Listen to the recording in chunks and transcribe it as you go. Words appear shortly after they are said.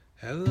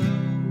Hello,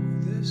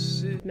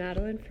 this is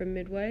Madeline from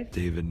Midwife.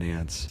 David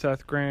Nance.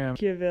 Seth Graham.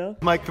 Kiville.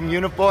 Mike from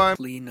Uniform.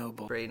 Lee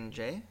Noble. Braden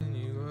J. And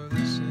you are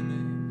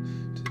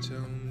listening to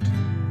Tone to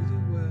the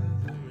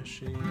Weather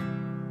Machine.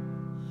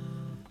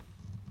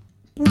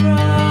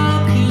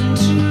 Rock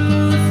into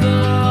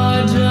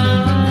the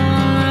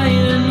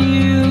dying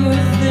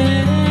youth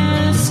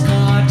in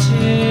scar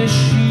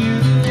tissue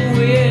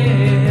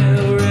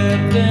we're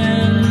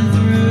ripping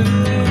through.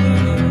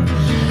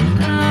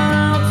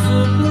 Out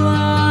for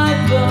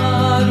blood,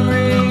 but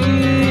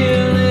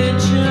really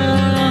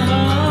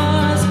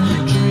just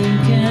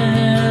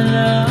drinking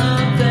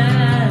up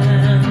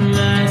and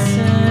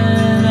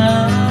messing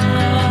up.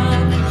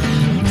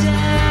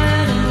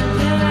 Dead in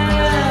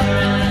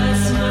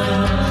Paris, no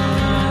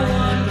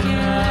one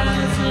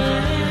cares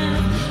if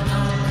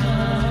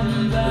I'll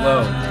come back. Hello,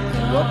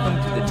 and welcome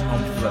to the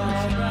Tome to the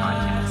Machine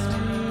podcast.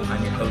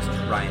 I'm your host,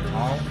 Ryan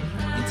Hall,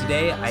 and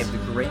today I have the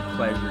great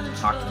pleasure to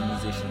talk to the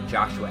musician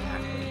Joshua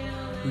Ackley,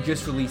 who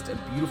just released a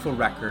beautiful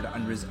record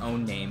under his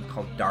own name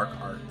called Dark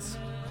Arts.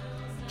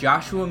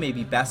 Joshua may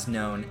be best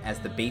known as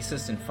the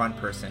bassist and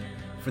frontperson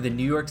for the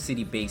New York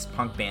City-based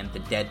punk band The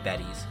Dead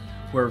Betties,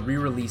 who are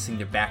re-releasing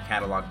their back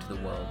catalog to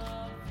the world.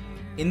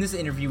 In this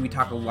interview, we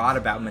talk a lot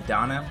about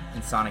Madonna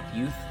and Sonic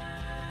Youth,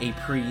 a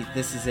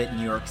pre-This Is It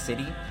New York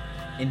City,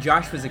 and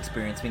Joshua's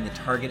experience being the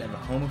target of a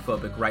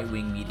homophobic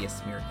right-wing media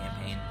smear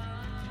campaign.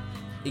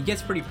 It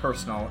gets pretty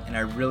personal, and I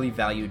really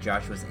value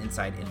Joshua's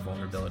insight and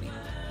vulnerability.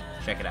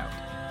 Check it out.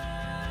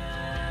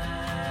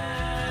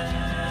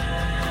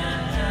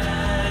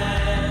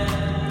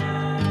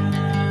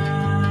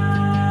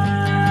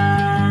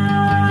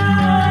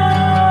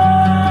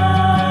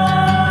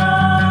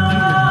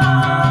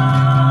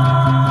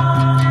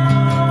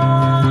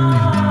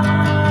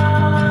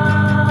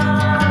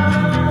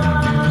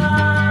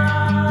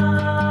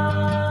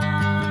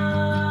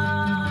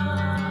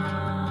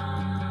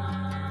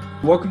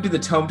 Welcome to the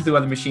Tome to the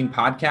Weather Machine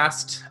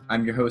podcast.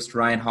 I'm your host,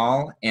 Ryan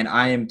Hall, and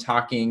I am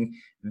talking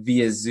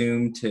via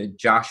Zoom to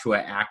Joshua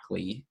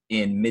Ackley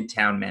in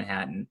Midtown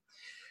Manhattan.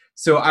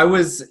 So I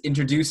was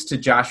introduced to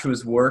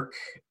Joshua's work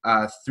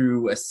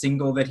through a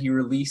single that he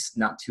released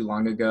not too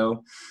long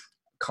ago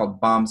called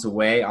Bombs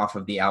Away off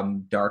of the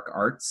album Dark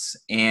Arts,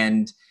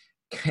 and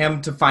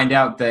came to find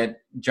out that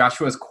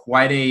Joshua has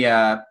quite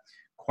a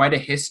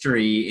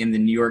history in the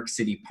New York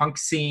City punk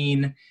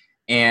scene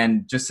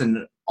and just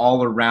an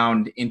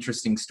all-around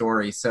interesting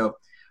story. So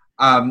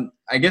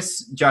I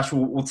guess, Joshua,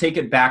 we'll take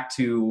it back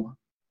to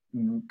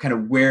kind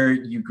of where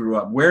you grew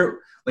up. Where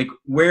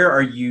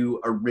are you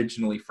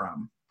originally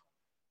from?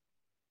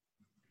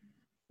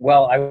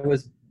 Well, I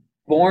was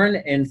born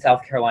in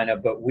South Carolina,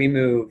 but we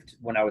moved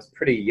when I was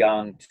pretty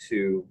young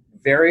to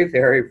very,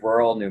 very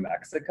rural New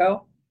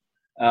Mexico.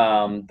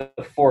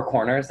 The Four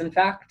Corners, in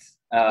fact.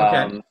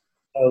 Okay.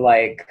 So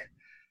like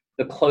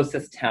the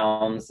closest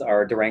towns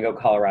are Durango,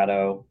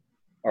 Colorado,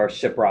 or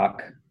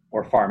Shiprock,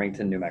 or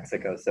Farmington, New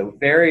Mexico. So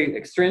very,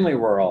 extremely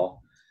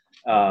rural.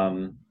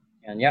 And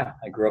yeah,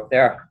 I grew up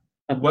there.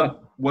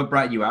 What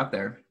brought you out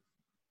there?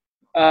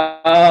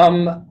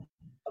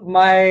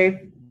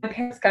 My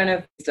parents kind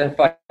of faced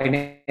a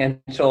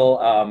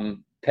financial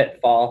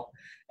pitfall,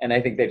 and I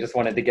think they just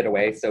wanted to get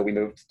away, so we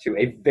moved to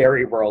a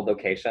very rural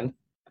location.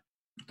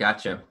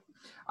 Gotcha.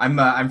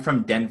 I'm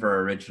from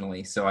Denver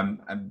originally, so I've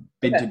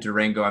been to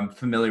Durango. I'm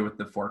familiar with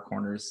the Four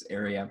Corners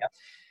area. Yep.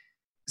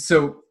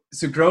 So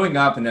growing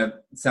up in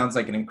sounds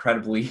like an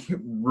incredibly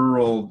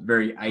rural,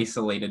 very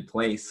isolated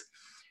place,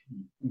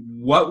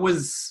 what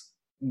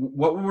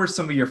were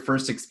some of your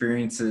first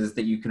experiences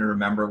that you can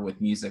remember with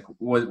music?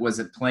 Was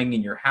it playing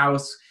in your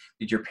house?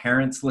 Did your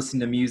parents listen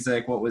to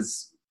music? What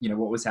was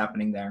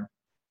happening there?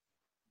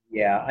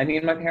 Yeah, I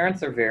mean, my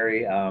parents are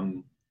very,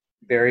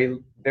 very,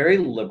 very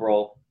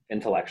liberal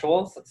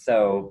intellectuals.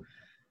 So,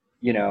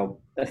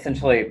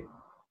 essentially,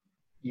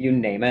 you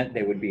name it,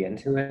 they would be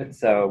into it.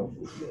 So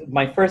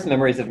my first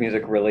memories of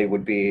music really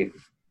would be,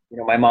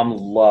 my mom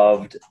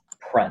loved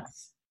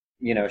Prince.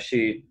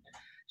 She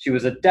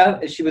was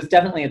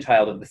definitely a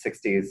child of the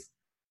 60s,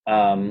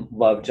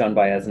 loved Joan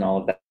Baez and all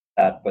of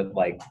that, but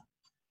like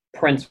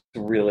Prince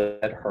really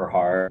hit her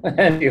heart.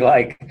 And she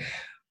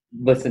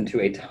listened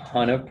to a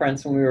ton of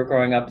Prince when we were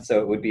growing up. So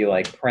it would be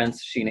like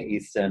Prince, Sheena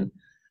Easton,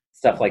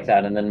 stuff like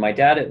that. And then my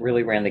dad, it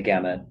really ran the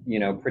gamut,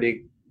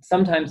 pretty,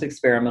 sometimes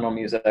experimental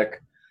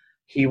music.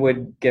 He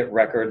would get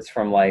records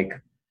from like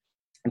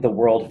the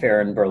World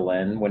Fair in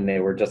Berlin when they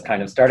were just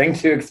kind of starting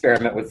to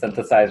experiment with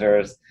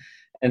synthesizers.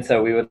 And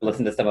so we would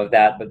listen to some of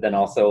that, but then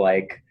also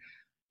like,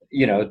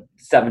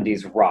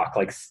 70s rock,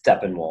 like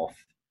Steppenwolf.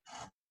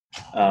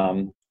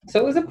 So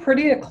it was a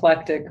pretty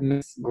eclectic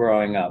mix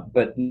growing up,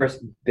 but the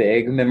first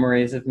big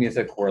memories of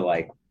music were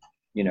like,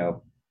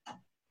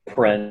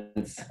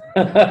 Prince,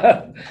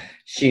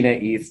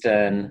 Sheena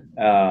Easton,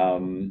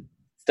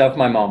 stuff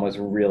my mom was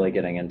really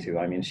getting into.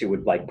 I mean, she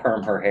would like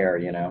perm her hair,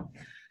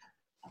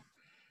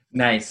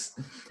 Nice.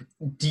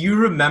 Do you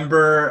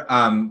remember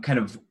kind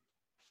of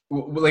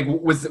like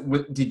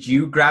did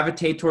you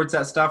gravitate towards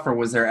that stuff, or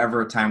was there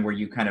ever a time where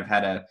you kind of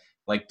had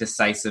like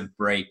decisive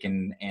break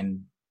and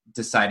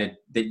decided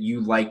that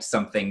you liked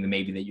something that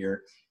maybe that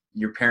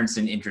your parents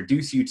didn't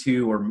introduce you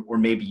to, or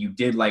maybe you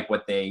did like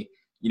what they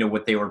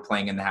were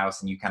playing in the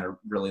house and you kind of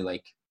really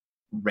like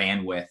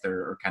ran with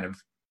or kind of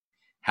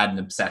had an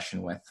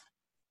obsession with?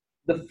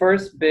 The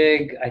first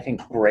big, I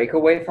think,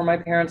 breakaway for my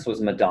parents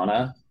was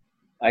Madonna.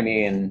 I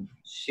mean,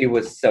 she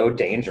was so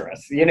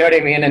dangerous. You know what I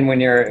mean? And when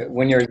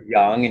you're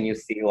young and you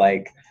see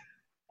like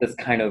this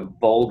kind of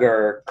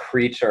vulgar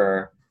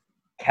creature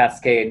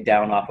cascade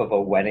down off of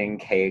a wedding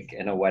cake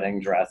in a wedding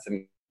dress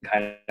and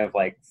kind of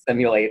like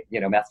simulate,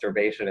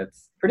 masturbation,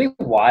 it's pretty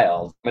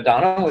wild.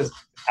 Madonna was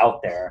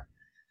out there.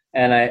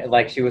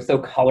 And she was so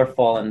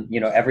colorful, and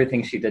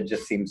everything she did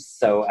just seemed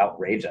so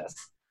outrageous.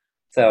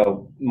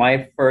 So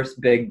my first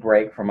big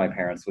break from my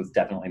parents was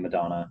definitely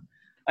Madonna.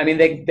 I mean,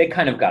 they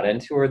kind of got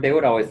into her. They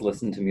would always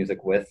listen to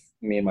music with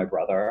me and my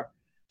brother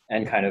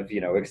and kind of,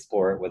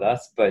 explore it with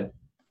us. But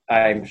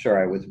I'm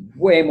sure I was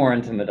way more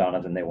into Madonna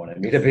than they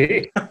wanted me to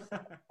be.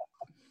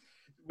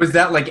 Was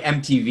that like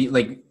MTV?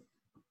 Like,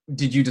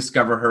 did you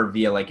discover her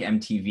via like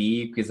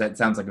MTV? Because that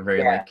sounds like a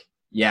very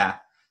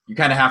you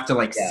kind of have to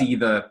like see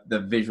the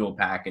visual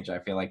package, I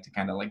feel like, to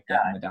kind of like get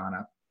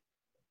Madonna.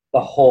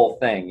 The whole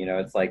thing,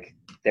 it's like,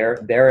 there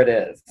it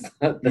is,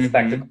 the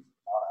spectacle.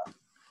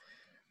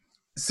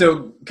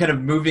 So kind of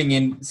moving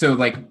in, so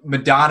like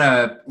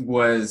Madonna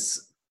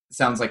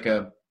sounds like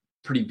a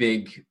pretty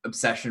big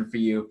obsession for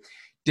you.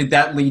 Did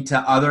that lead to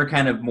other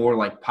kind of more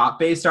like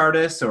pop-based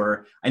artists?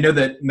 Or I know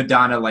that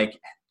Madonna,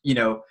 like,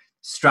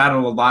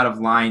 straddled a lot of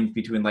lines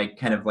between like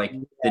kind of like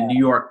the New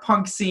York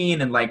punk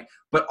scene and like,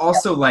 but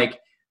also like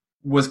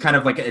was kind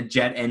of like a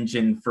jet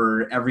engine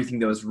for everything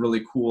that was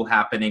really cool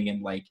happening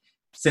in like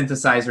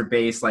synthesizer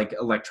based, like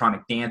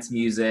electronic dance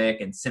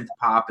music and synth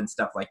pop and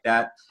stuff like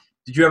that.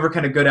 Did you ever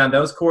kind of go down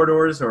those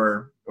corridors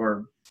or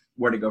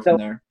where to go from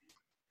there?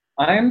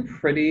 I'm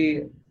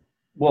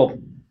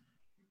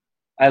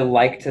I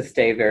like to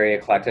stay very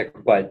eclectic,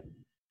 but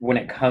when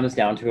it comes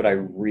down to it, I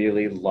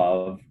really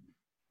love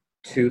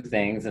two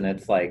things, and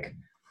it's like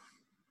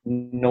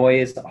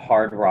noise,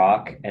 hard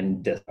rock,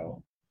 and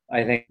disco.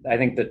 I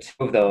think the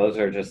two of those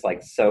are just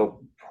like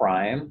so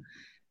prime.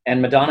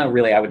 And Madonna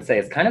really, I would say,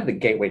 is kind of the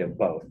gateway to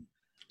both.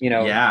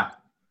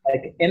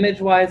 Like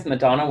image-wise,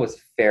 Madonna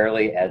was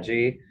fairly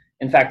edgy.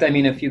 In fact, I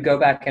mean, if you go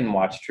back and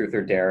watch Truth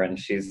or Dare, and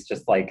she's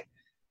just like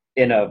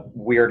in a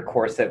weird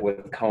corset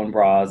with cone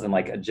bras and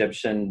like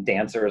Egyptian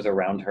dancers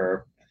around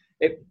her,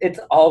 it's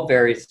all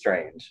very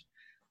strange.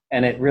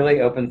 And it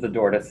really opens the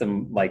door to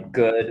some like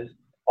good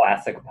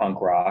classic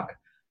punk rock.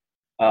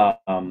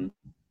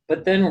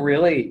 But then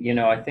really,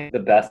 I think the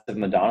best of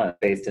Madonna is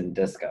based in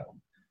disco.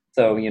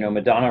 So,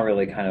 Madonna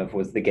really kind of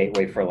was the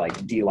gateway for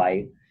like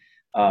Delight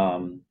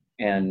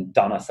and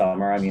Donna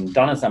Summer. I mean,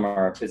 Donna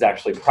Summer is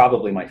actually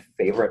probably my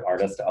favorite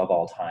artist of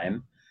all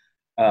time.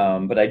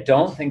 But I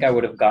don't think I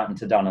would have gotten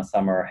to Donna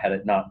Summer had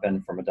it not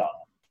been for Madonna.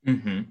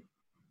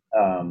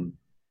 Mm-hmm.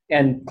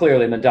 And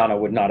clearly Madonna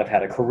would not have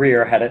had a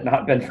career had it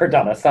not been for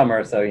Donna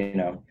Summer. So,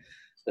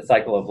 the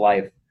cycle of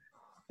life.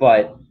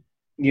 But,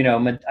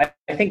 I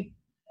think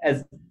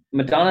as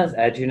Madonna's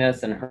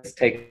edginess and her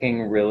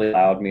taking really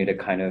allowed me to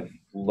kind of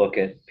look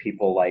at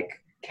people like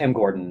Kim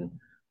Gordon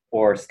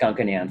or Skunk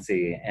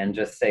Anansie and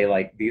just say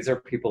like, these are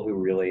people who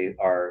really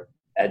are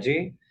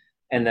edgy.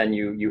 And then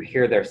you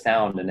hear their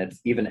sound and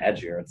it's even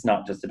edgier. It's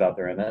not just about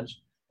their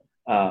image.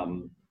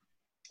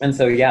 And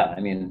so, I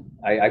mean,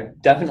 I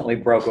definitely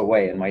broke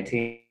away in my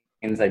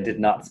teens. I did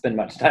not spend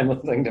much time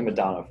listening to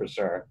Madonna for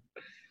sure.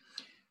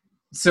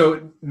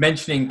 So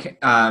mentioning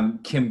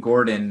Kim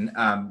Gordon,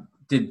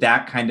 did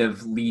that kind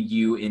of lead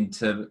you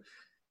into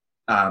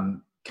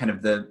kind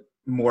of the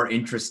more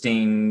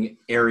interesting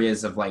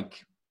areas of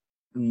like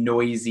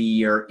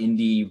noisy or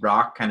indie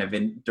rock kind of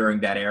during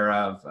that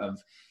era of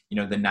the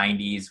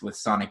 90s with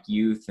Sonic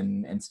Youth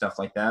and stuff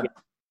like that?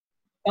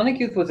 Sonic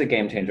Youth was a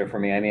game changer for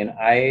me. I mean,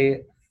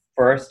 I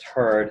first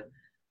heard,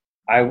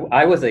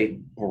 I was a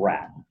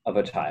brat of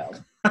a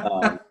child.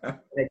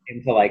 It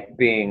came to like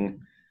being,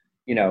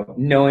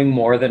 knowing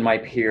more than my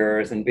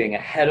peers and being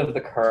ahead of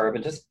the curve,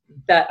 and just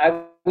that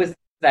I was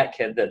that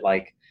kid that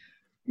like,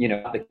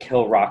 the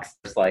Kill Rock's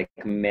like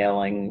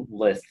mailing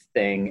list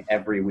thing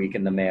every week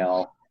in the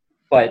mail.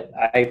 But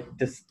I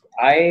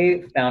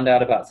found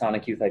out about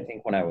Sonic Youth, I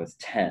think, when I was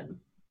 10,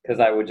 because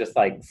I would just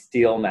like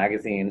steal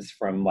magazines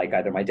from like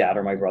either my dad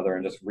or my brother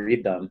and just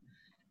read them.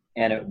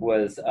 And it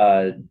was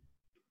a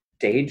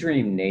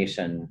Daydream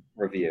Nation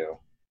review.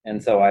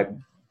 And so I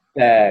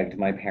begged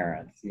my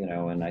parents,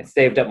 and I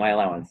saved up my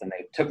allowance and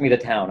they took me to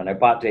town and I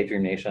bought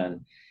Daydream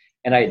Nation,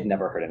 and I had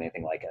never heard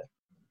anything like it.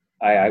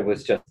 I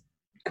was just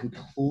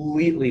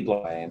completely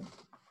blown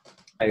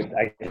away.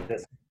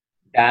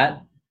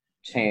 That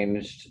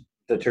changed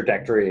the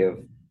trajectory of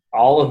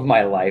all of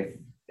my life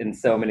in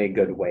so many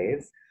good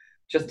ways.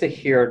 Just to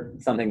hear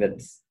something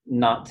that's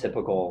not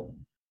typical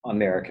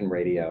American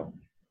radio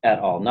at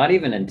all, not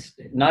even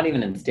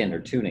in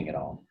standard tuning at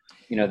all.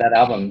 That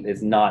album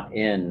is not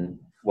in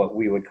what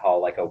we would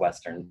call like a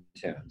Western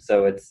tune.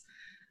 So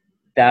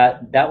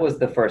that was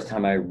the first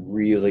time I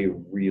really,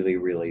 really,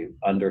 really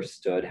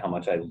understood how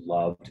much I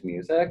loved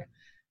music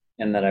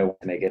and that I wanted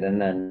to make it. And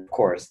then, of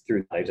course,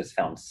 through that, I just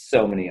found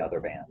so many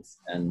other bands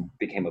and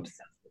became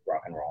obsessed with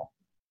rock and roll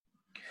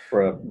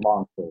for a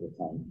long period of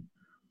time.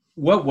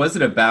 What was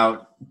it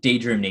about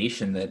Daydream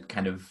Nation that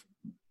kind of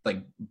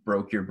like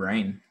broke your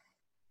brain?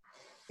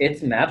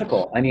 It's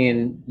magical. I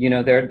mean, you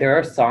know, there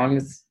are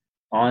songs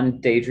on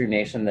Daydream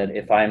Nation that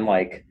if I'm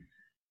like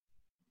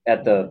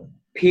at the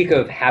peak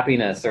of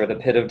happiness or the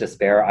pit of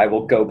despair, I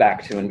will go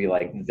back to and be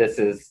like, this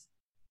is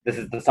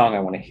the song I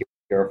want to hear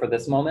for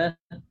this moment.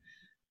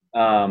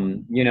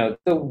 You know,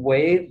 the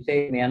way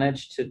they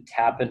managed to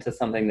tap into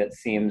something that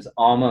seems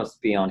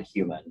almost beyond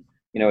human.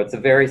 You know, it's a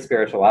very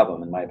spiritual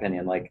album, in my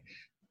opinion. Like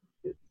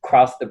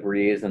Cross the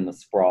Breeze and The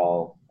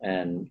Sprawl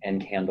and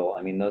Candle.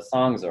 I mean, those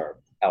songs are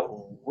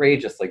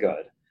outrageously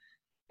good.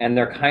 And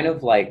they're kind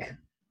of like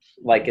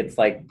it's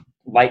like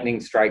lightning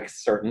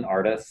strikes certain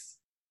artists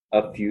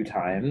a few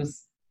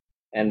times.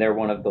 And they're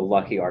one of the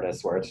lucky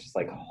artists where it's just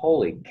like,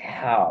 holy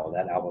cow,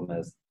 that album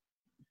is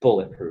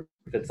bulletproof.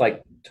 It's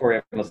like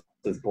Tori Amos's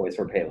Boys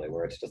for Paley,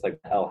 where it's just like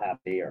hell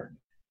happy or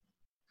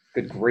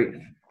good grief.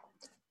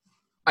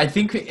 I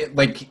think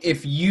like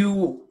if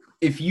you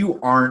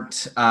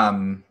aren't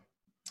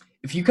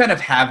if you kind of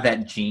have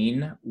that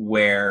gene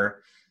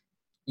where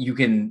you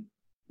can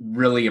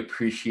really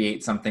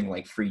appreciate something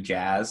like free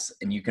jazz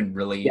and you can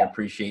really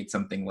appreciate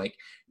something like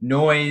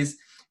noise,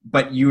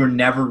 but you were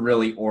never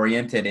really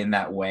oriented in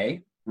that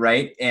way,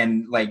 right?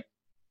 And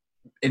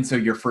so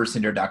your first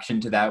introduction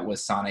to that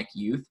was Sonic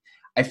Youth.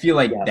 I feel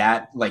like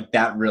that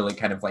really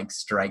kind of like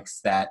strikes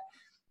that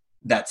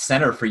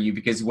center for you,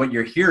 because what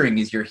you're hearing,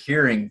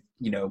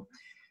 you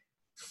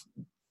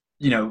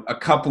know, a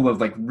couple of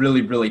like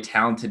really, really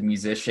talented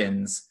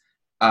musicians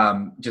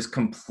just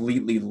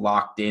completely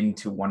locked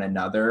into one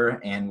another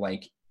and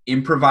like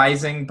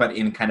improvising, but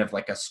in kind of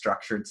like a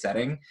structured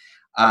setting,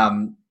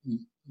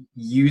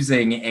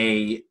 using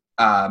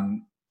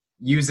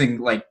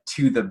like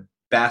to the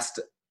best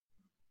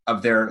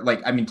of their,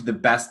 like, I mean, to the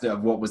best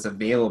of what was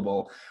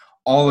available,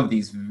 all of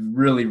these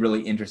really,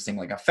 really interesting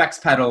like effects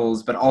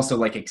pedals, but also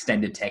like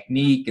extended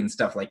technique and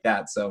stuff like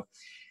that. So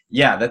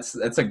yeah, that's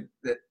a,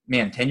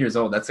 man, 10 years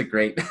old. That's a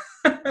great,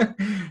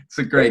 it's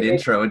a great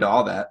intro into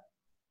all that.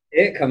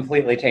 It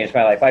completely changed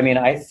my life. I mean,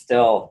 I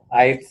still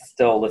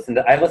listen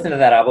to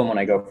that album when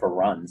I go for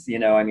runs, you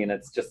know. I mean,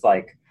 it's just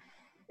like,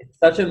 it's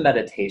such a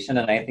meditation.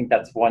 And I think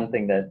that's one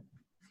thing that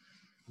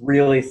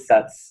really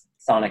sets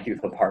Sonic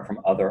Youth apart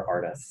from other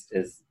artists,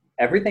 is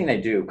everything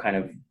they do kind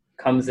of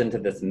comes into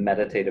this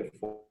meditative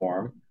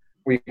form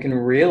where you can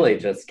really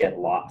just get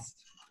lost.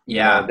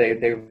 Yeah. You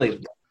know,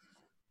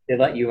 they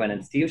let you in.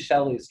 And Steve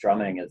Shelley's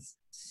drumming is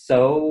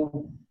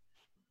so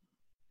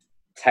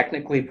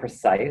technically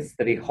precise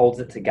that he holds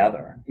it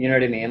together. You know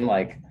what I mean?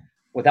 Like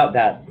without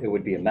that, it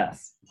would be a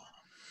mess.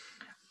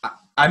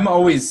 I'm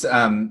always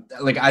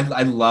like,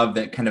 I love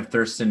that kind of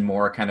Thurston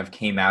Moore kind of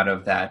came out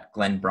of that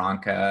Glenn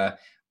Branca,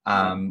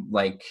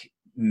 like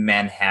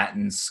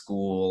Manhattan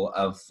school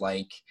of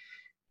like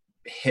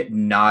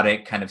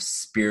hypnotic kind of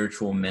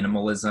spiritual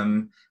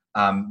minimalism,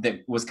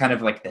 that was kind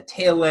of like the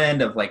tail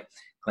end of like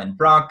Glenn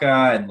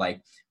Branca and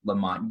like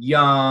Lamont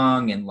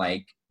Young and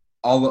like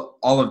all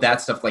of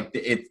that stuff. Like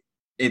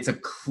it's a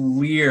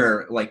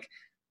clear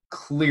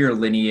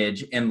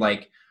lineage, and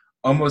like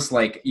almost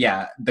like,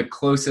 yeah, the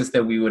closest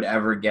that we would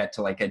ever get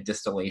to like a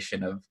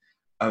distillation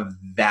of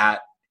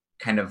that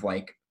kind of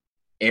like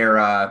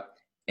era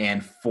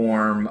and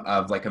form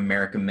of like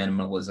American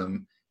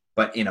minimalism,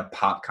 but in a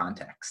pop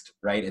context,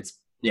 right? It's,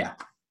 yeah,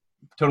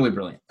 totally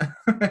brilliant.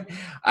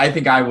 I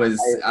think I was,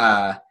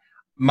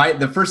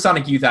 the first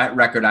Sonic Youth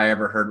record I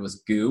ever heard was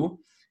Goo,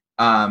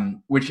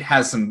 which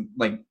has some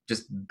like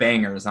just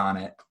bangers on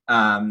it.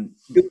 I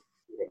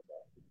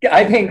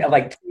think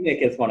like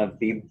Tunic is one of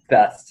the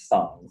best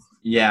songs.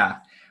 Yeah.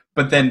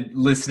 But then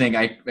listening,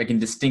 I can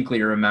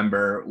distinctly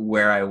remember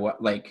where I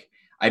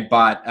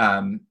bought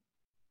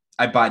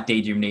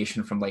Daydream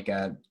Nation from like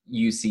a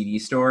used CD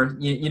store.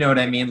 You know what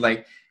I mean?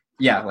 Like,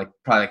 yeah, like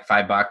probably like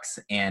 $5.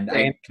 And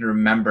I can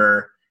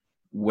remember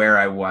where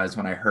I was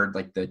when I heard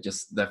like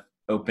the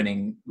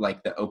opening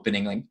like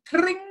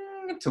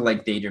to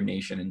like Daydream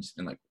Nation, and just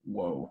been like,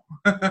 whoa.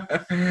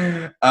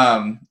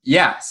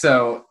 Yeah.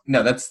 So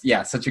no, that's,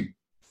 yeah, such a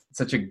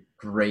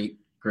great,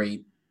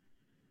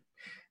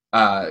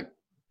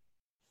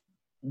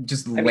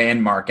 just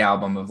landmark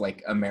album of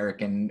like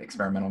American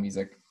experimental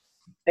music.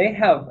 They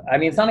have, I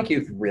mean, Sonic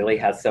Youth really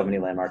has so many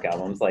landmark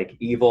albums, like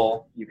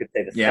Evil, you could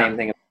say the same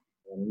thing,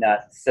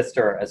 Nut,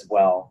 Sister as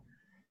well.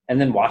 And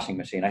then Washing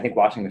Machine. I think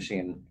Washing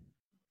Machine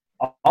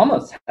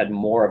almost had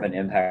more of an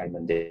impact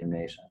than Daydream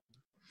Nation.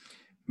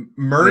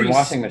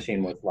 Washing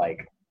Machine was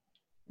like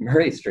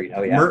Murray Street.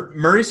 Oh yeah.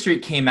 Murray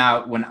Street came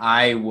out when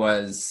I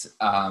was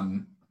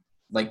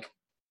like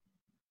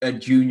a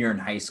junior in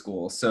high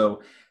school.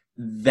 So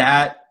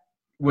that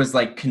was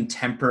like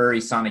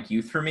contemporary Sonic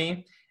Youth for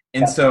me.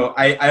 And so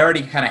I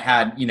already kind of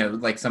had, you know,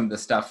 like some of the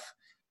stuff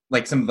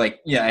like some like,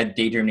 yeah, I had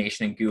Daydream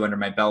Nation and Goo under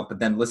my belt, but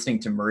then listening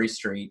to Murray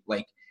Street,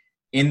 like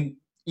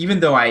even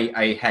though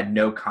I had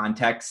no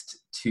context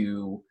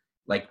to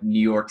like New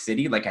York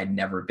City, like I'd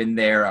never been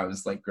there. I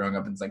was like growing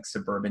up in like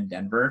suburban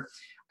Denver.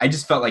 I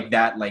just felt like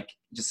that like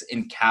just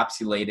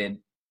encapsulated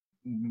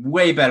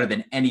way better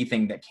than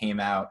anything that came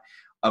out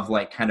of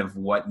like kind of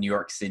what New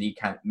York City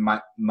kind of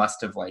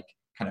must have like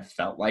kind of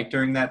felt like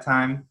during that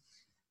time.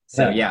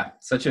 So yeah,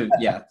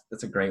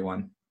 that's a great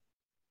one.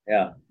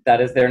 Yeah,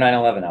 that is their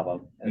 9/11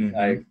 album.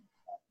 Mhm.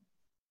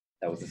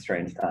 That was a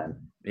strange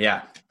time.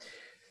 Yeah.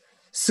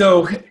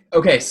 So,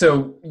 okay,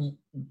 so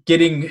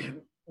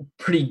getting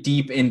pretty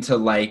deep into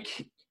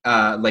like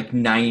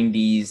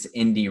 90s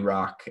indie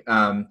rock,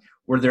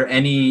 were there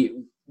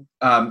any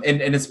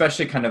and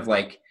especially kind of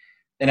like,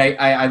 and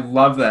I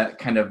love that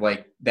kind of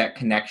like that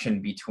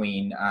connection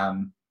between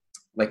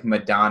like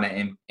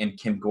Madonna and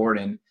Kim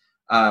Gordon,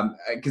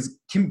 because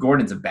Kim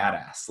Gordon's a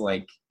badass,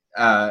 like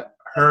her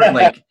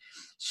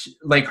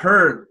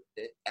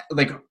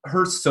like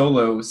her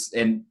solos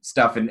and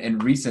stuff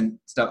and recent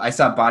stuff. I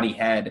saw Body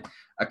Head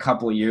a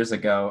couple of years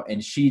ago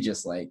and she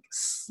just like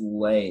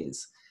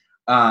slays,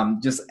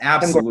 just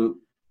absolute,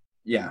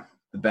 yeah,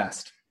 the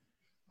best.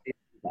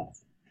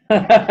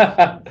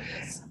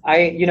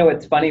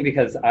 It's funny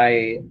because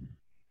something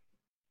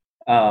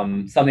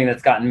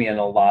that's gotten me in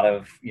a lot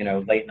of,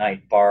 late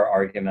night bar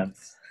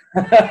arguments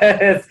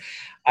is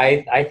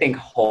I think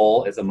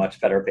Hole is a much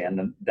better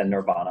band than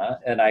Nirvana.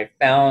 And I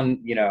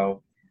found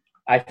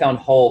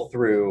Hole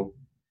through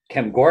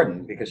Kim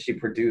Gordon because she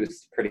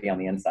produced Pretty on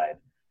the Inside,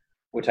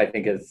 which I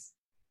think is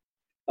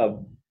a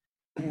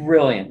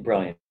brilliant,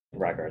 brilliant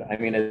record. I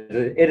mean,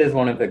 it is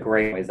one of the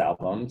greatest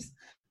albums.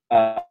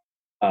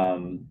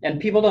 And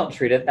people don't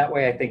treat it that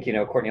way. I think,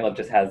 Courtney Love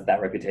just has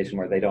that reputation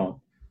where they don't,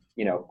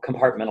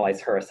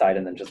 compartmentalize her aside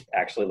and then just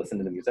actually listen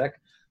to the music.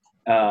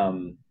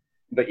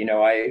 But,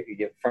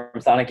 from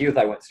Sonic Youth,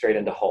 I went straight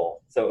into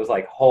Hole. So it was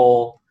like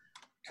Hole,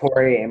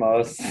 Tori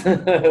Amos,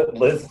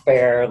 Liz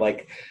Phair,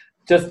 like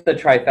just the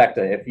trifecta.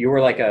 If you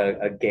were like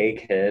a gay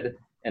kid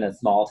in a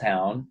small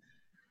town,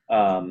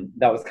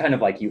 that was kind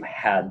of like you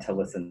had to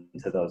listen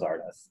to those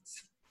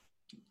artists.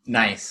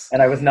 Nice.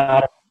 And I was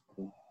not.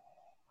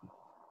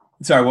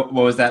 Sorry, what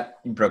was that?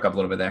 You broke up a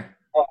little bit there.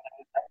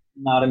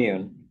 Not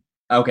immune.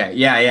 Okay,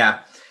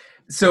 yeah.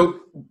 So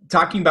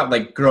talking about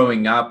like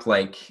growing up,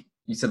 like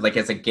you said, like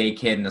as a gay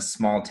kid in a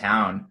small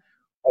town,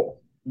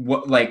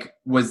 what like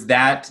was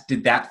that?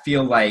 Did that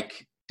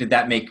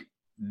make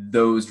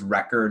those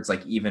records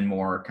like even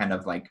more kind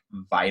of like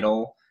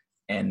vital?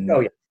 And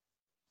oh yeah,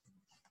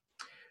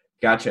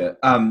 gotcha.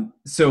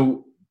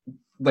 So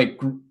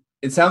like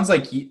it sounds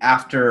like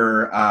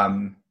after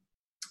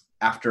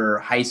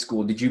high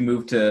school, did you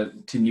move to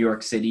New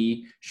York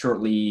City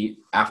shortly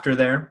after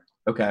there?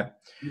 Okay.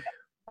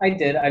 I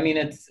did. I mean,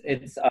 it's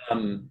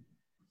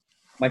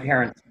my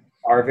parents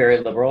are very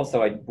liberal,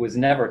 so I was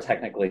never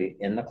technically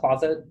in the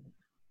closet.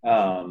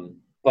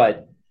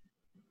 But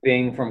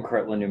being from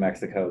Kirtland, New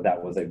Mexico,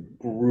 that was a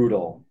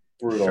brutal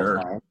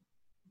Sure. time.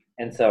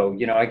 And so,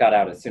 I got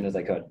out as soon as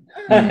I could.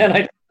 And I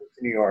moved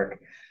to New York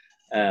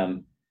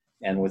and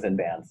was in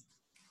bands.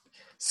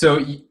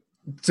 So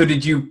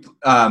did you,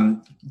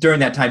 during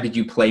that time, did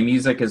you play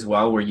music as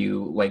well? Were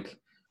you like,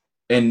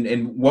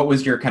 and what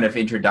was your kind of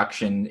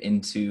introduction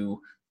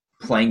into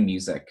playing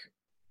music?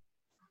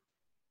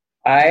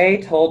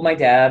 I told my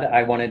dad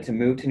I wanted to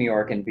move to New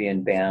York and be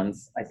in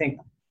bands. I think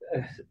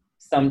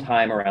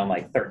sometime around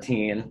like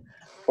 13,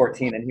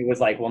 14. And he was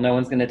like, well, no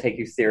one's going to take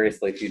you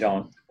seriously if you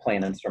don't play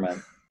an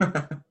instrument.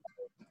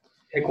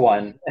 Pick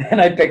one.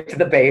 And I picked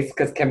the bass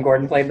because Kim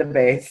Gordon played the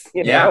bass,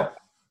 Yeah.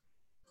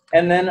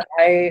 And then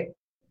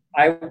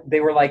they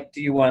were like,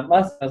 do you want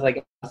lessons? I was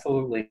like,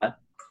 absolutely not.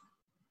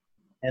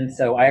 And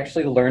so I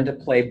actually learned to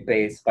play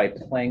bass by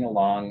playing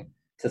along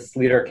to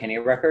Sleater Kinney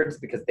records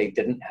because they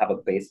didn't have a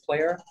bass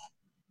player.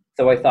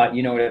 So I thought,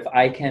 if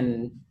I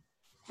can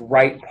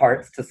write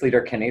parts to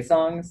Sleater Kinney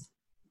songs,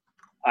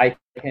 I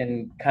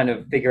can kind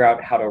of figure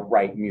out how to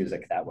write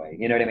music that way.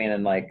 You know what I mean?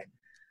 And like,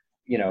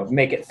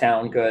 make it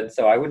sound good.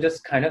 So I would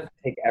just kind of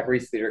take every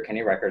Sleater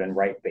Kinney record and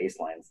write bass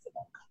lines to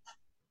them.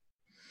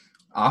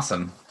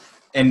 Awesome.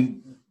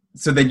 And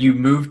so then you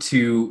moved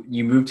to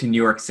New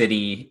York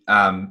City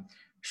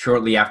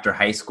shortly after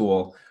high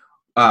school.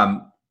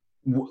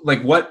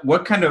 Like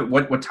what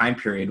time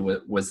period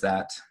was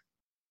that?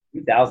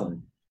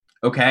 2000.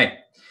 Okay.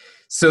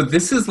 So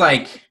this is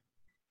like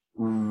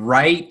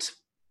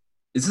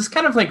is this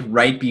kind of like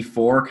right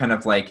before kind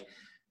of like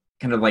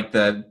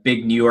the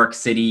big New York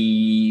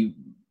City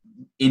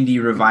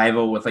indie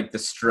revival with like the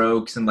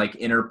Strokes and like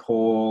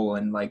Interpol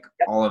and like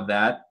all of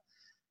that?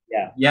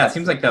 Yeah, it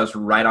seems like that was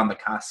right on the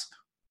cusp.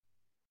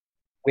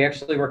 We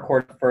actually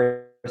recorded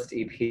the first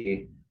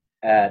EP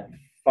at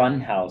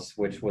Funhouse,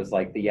 which was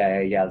like the Yeah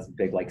Yeah's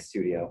big like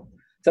studio.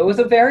 So it was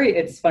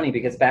it's funny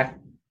because back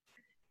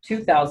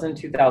 2000,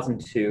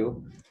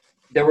 2002,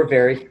 there were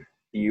very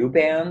few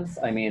bands.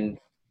 I mean,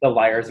 the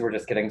Liars were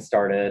just getting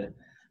started.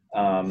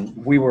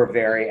 We were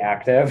very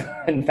active.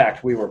 In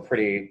fact, we were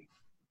pretty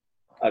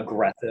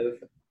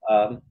aggressive.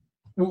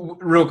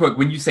 Real quick,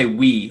 when you say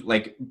we,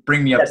 like,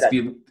 bring me up to Dead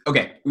speed.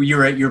 Okay,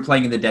 you're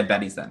playing in the Dead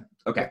Betties then.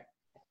 Okay.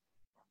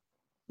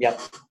 Yep.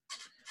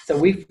 So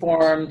we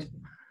formed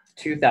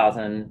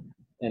 2000,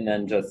 and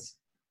then just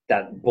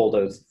that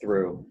bulldozed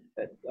through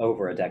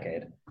over a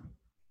decade.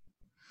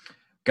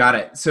 Got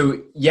it.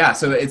 So yeah,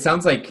 so it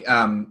sounds like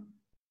kind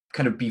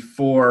of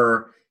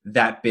before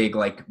that big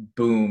like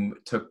boom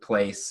took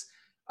place.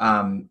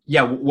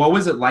 Yeah, what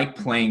was it like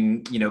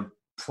playing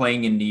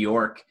in New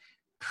York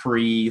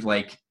pre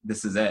like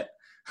this is it?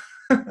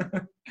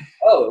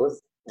 Oh, it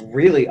was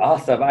really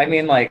awesome. I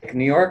mean, like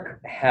New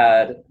York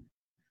had.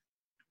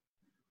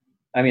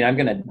 I mean, I'm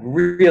gonna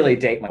really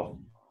date myself.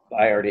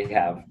 I already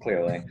have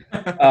clearly.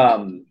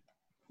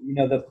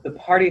 The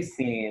party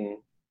scene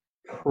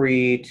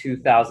pre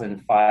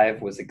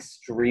 2005 was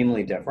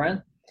extremely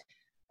different.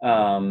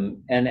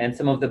 And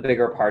some of the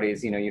bigger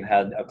parties, you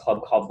had a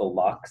club called the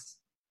Lux,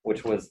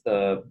 which was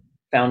the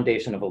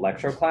foundation of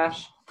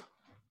Electroclash.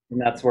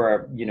 And that's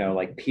where,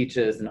 like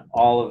Peaches and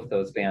all of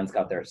those bands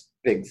got their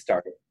big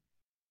start.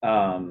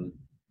 And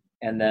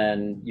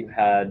then you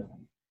had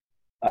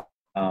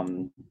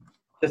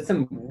just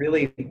some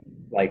really,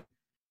 like,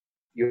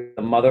 you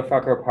the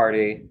Motherfucker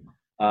Party,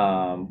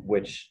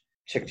 which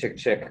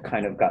Chick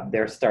kind of got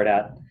their start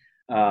at.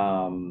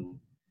 And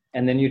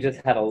then you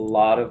just had a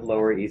lot of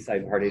Lower East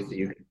Side parties that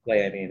you could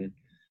play. I mean,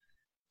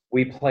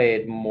 we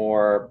played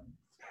more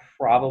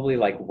probably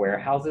like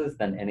warehouses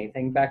than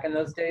anything back in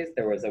those days.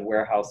 There was a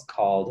warehouse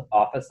called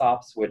Office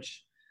Ops,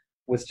 which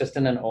was just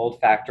in an old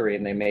factory,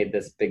 and they made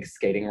this big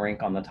skating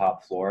rink on the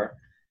top floor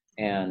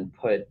and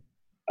put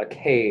a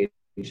cage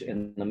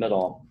in the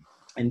middle,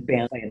 and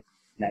bands in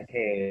that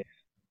cage.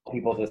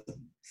 People just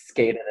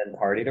skated and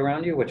partied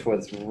around you, which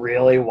was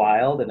really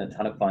wild and a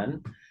ton of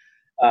fun.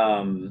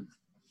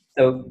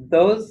 So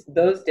those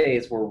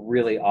days were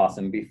really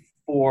awesome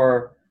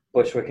before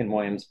Bushwick and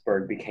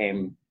Williamsburg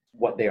became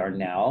what they are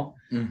now.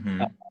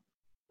 Mm-hmm.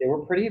 They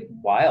were pretty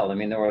wild. I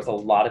mean, there was a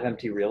lot of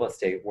empty real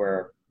estate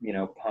where,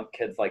 punk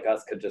kids like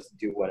us could just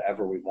do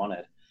whatever we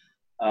wanted.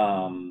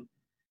 And,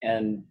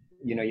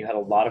 you had a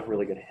lot of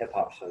really good hip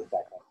hop shows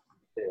back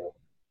then too.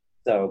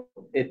 So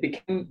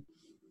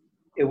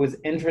it was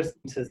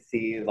interesting to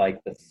see like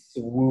the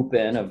swoop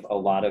in of a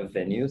lot of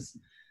venues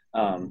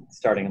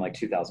starting in like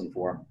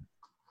 2004.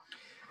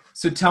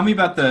 So tell me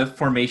about the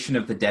formation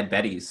of the Dead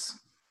Betties.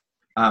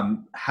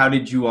 How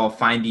did you all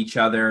find each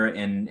other,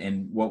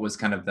 and what was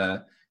kind of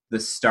the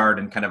start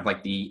and kind of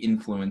like the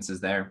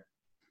influences there?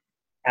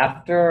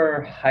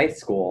 After high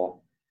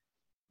school,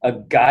 a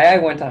guy I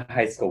went to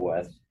high school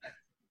with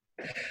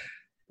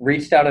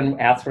reached out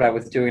and asked what I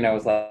was doing. I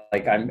was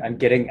like, I'm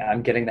getting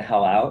the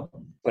hell out,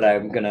 but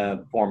I'm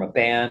gonna form a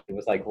band. He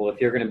was like, well,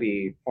 if you're gonna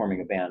be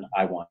forming a band,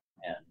 I want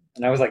in.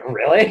 And I was like,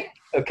 really?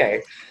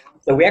 Okay.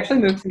 So we actually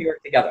moved to New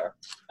York together.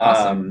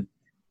 Awesome.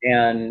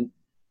 And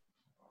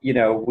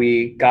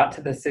we got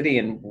to the city,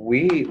 and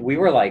we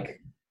were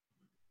like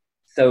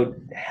so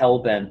hell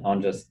bent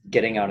on just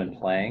getting out and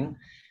playing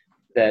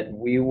that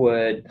we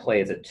would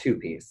play as a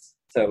two-piece.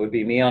 So it would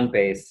be me on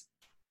bass,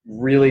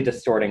 really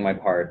distorting my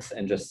parts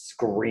and just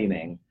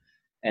screaming,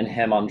 and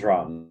him on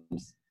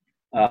drums.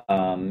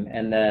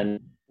 And then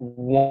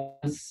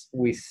once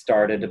we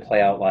started to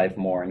play out live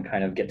more and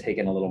kind of get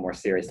taken a little more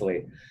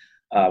seriously,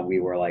 we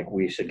were like,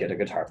 we should get a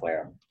guitar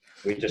player.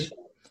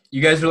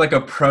 You guys were like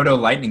a proto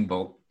lightning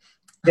bolt.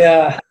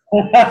 Yeah.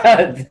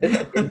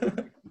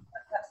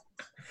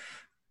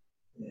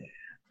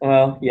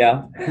 Well,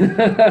 yeah.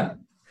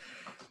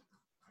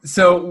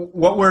 So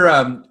what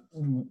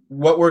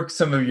were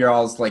some of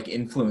y'all's like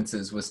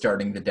influences with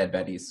starting the Dead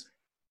Betties?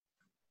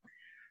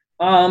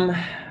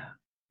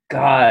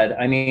 God,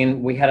 I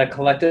mean, we had a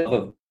collective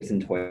of Boys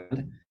and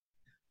Toyland.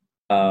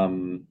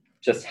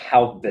 Just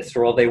how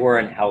visceral they were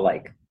and how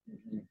like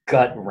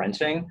gut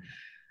wrenching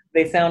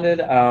they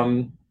sounded.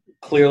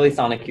 Clearly,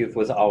 Sonic Youth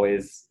was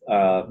always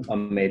a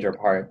major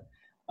part.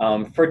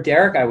 For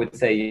Derek, I would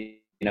say,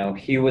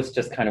 he was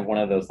just kind of one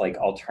of those like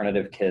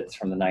alternative kids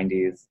from the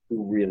 90s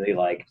who really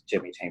liked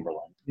Jimmy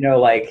Chamberlain.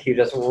 Like he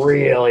just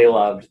really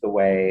loved the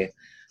way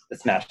the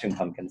Smashing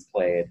Pumpkins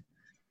played.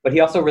 But he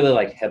also really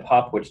liked hip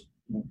hop, which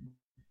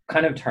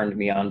kind of turned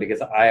me on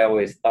because I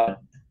always thought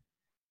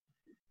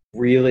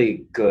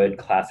really good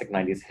classic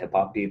 90s hip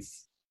hop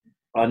beats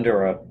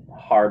under a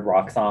hard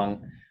rock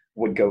song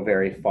would go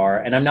very far.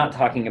 And I'm not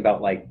talking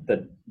about like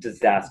the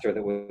disaster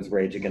that was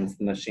Rage Against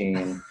the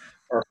Machine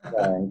or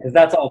because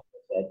that's all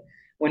bullshit.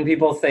 When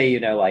people say,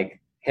 like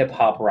hip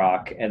hop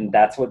rock and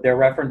that's what they're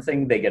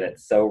referencing, they get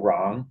it so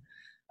wrong.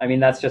 I mean,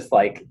 that's just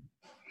like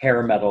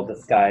hair metal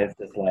disguised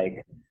as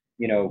like,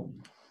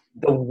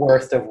 the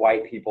worst of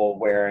white people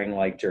wearing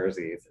like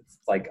jerseys. It's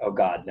like, oh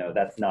God, no,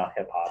 that's not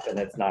hip hop, and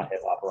it's not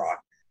hip hop rock.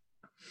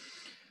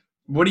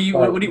 What do you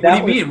mean?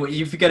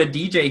 If you got a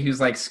DJ who's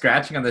like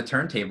scratching on the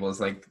turntables,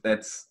 like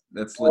that's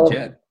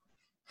legit.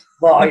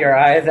 Claw your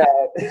eyes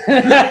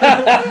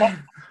out.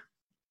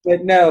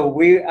 But no,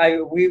 we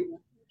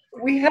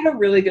had a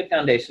really good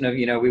foundation of,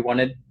 we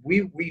wanted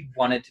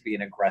to be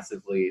an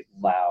aggressively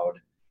loud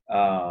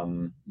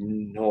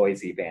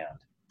noisy band.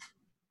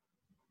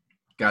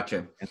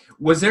 Gotcha.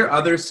 Was there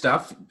other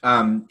stuff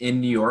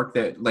in New York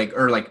that like,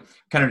 or like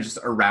kind of just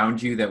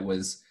around you that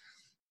was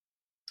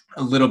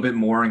a little bit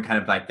more in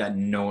kind of like that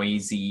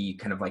noisy,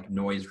 kind of like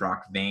noise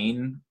rock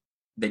vein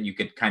that you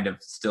could kind of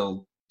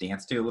still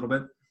dance to a little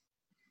bit?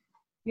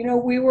 You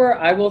know,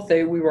 I will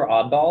say we were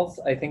oddballs.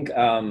 I think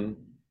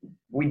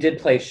we did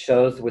play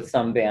shows with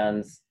some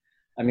bands.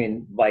 I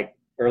mean, like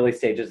early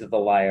stages of the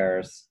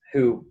Liars,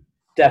 who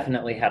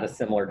definitely had a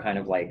similar kind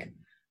of like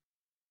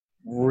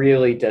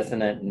really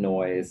dissonant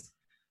noise.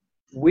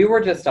 We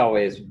were just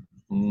always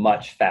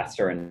much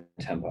faster in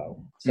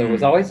tempo. So it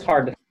was always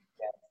hard to find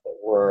bands that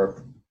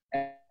were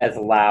as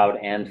loud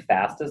and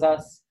fast as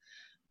us.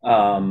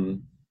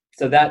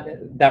 So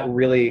that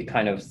really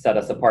kind of set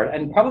us apart,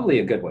 and probably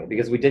a good way,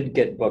 because we did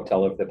get booked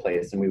all over the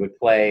place and we would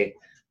play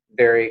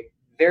very,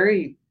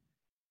 very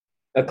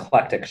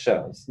eclectic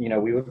shows. You know,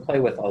 we would play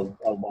with a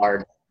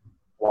large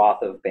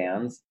swath of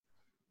bands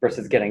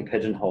versus getting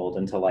pigeonholed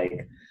into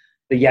like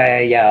the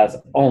yeahs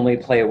only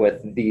play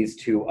with these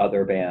two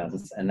other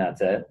bands and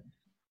that's it.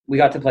 We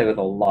got to play with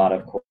a lot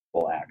of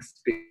cool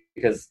acts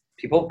because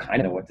people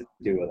kind of know what to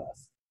do with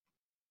us.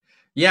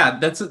 Yeah,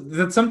 that's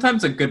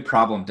sometimes a good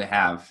problem to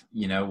have,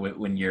 you know,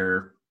 when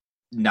you're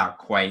not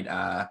quite,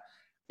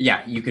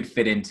 you could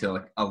fit into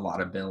like a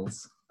lot of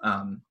bills.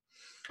 And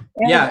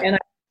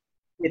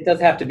it does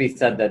have to be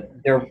said that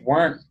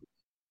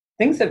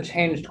things have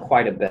changed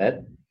quite a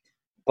bit,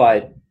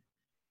 but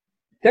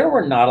there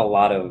were not a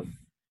lot of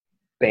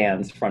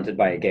bands fronted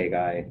by a gay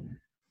guy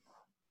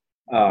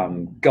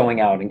going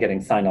out and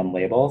getting signed on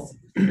labels.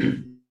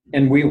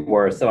 And we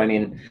were, so I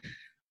mean,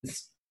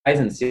 guys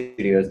in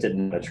studios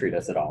didn't know how to treat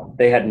us at all.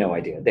 They had no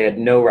idea. They had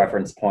no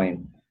reference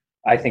point.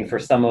 I think for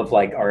some of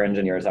like our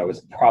engineers, I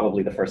was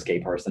probably the first gay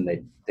person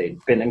they'd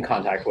been in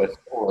contact with,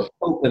 or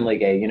openly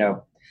gay, you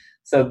know.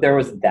 So there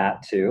was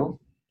that too.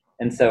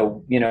 And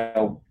so, you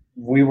know,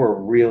 we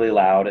were really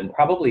loud and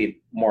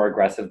probably more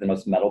aggressive than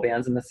most metal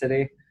bands in the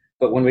city.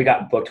 But when we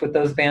got booked with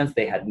those bands,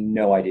 they had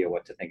no idea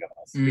what to think of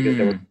us, because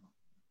they were,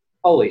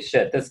 holy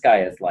shit, this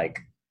guy is like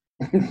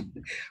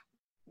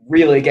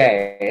really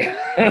gay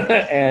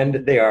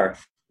and they are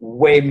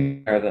way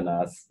more than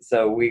us.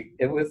 So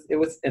it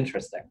was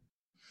interesting.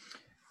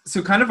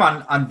 So kind of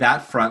on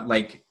that front,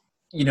 like,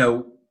 you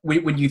know,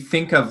 when you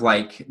think of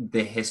like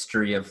the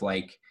history of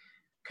like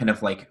kind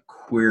of like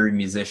queer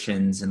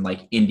musicians and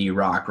like indie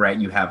rock, right?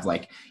 You have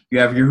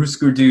your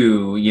Husker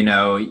Du, you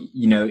know,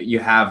 you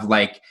have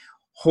like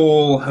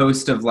whole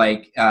host of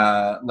like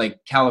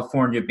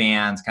California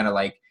bands, kind of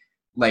like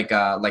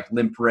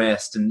Limp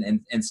Wrist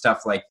and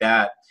stuff like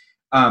that.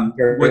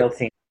 Your real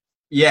team.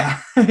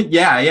 Yeah.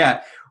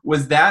 Yeah.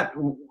 Was that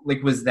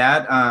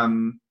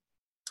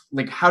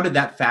like, how did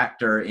that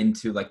factor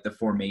into like the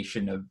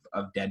formation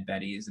of Dead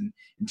Betties, and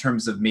in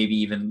terms of maybe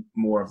even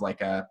more of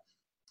like a,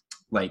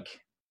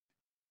 like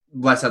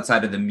less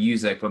outside of the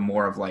music, but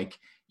more of like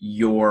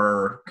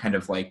your kind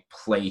of like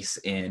place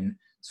in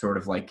sort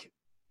of like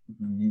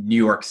New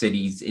York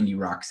City's indie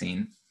rock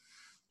scene?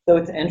 So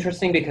it's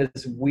interesting because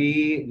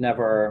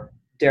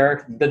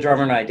Derek, the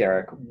drummer, and I,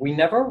 Derek, we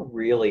never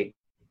really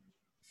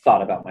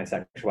thought about my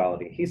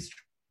sexuality. He's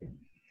straight.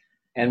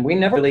 And we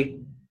never really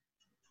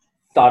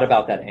thought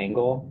about that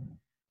angle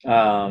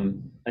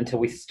until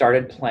we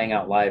started playing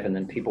out live, and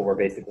then people were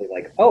basically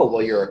like, oh,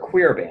 well, you're a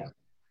queer band.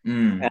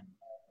 And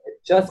it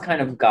just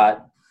kind of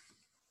got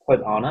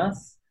put on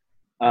us.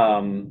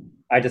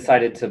 I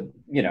decided to,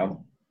 you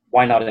know,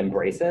 why not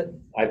embrace it?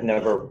 I've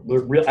never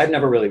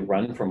really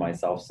run for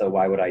myself, so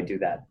why would I do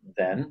that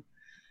then?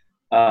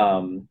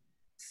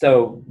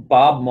 So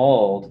Bob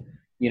Mould,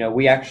 you know,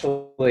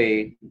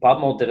 Bob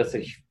Mould did us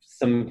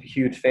some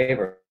huge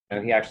favor. You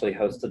know, he actually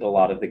hosted a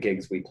lot of the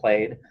gigs we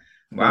played.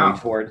 Wow. When we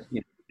toured,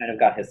 you know, kind of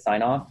got his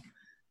sign off.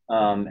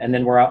 And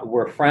then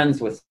we're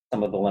friends with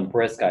some of the Limp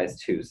Wrist guys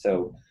too.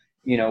 So,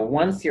 you know,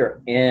 once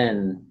you're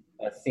in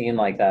a scene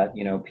like that,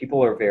 you know,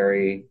 people are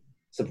very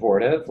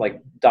supportive.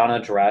 Like Donna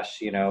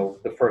Dresch, you know,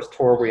 the first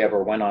tour we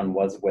ever went on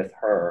was with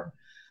her.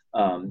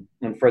 And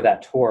for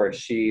that tour,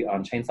 she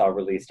on Chainsaw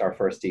released our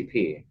first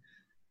EP.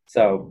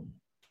 So,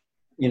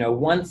 you know,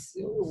 once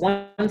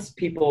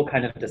people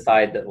kind of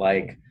decide that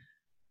like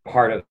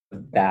part of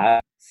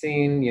that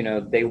scene, you know,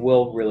 they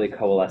will really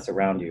coalesce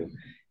around you.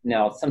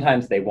 Now,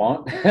 sometimes they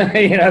won't.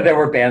 You know, there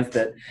were bands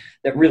that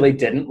really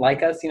didn't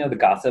like us. You know, the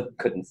Gossip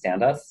couldn't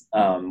stand us,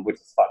 which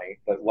is funny,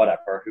 but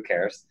whatever, who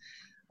cares?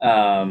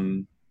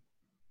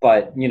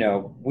 But, you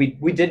know,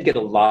 we did get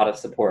a lot of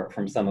support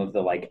from some of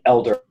the like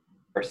elder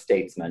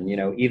statesmen, you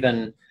know,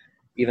 even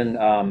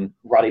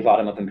Roddy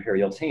Bottom of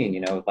Imperial Teen,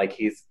 you know, like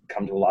he's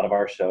come to a lot of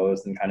our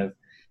shows and kind of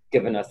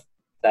given us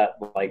that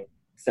like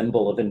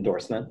symbol of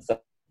endorsement. So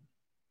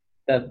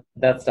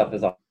that stuff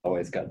is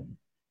always good.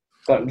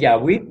 But yeah,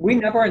 we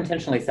never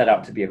intentionally set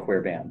out to be a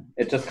queer band.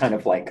 It just kind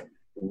of like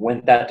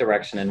went that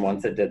direction, and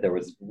once it did, there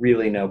was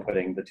really no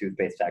putting the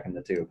toothpaste back in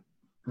the tube.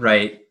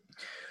 Right.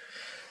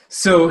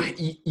 So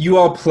you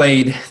all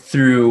played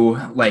through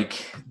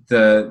like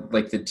the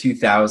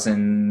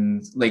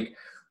 2000s. Like,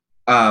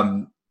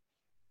 and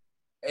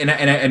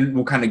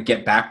we'll kind of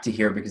get back to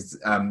here because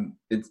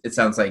it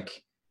sounds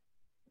like,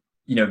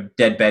 you know,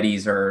 Dead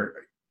Betties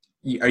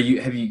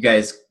have you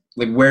guys,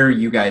 like, where are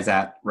you guys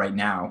at right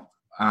now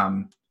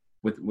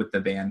with the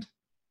band?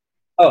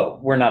 Oh,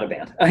 we're not a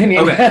band. I mean,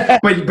 Okay,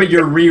 but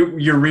you're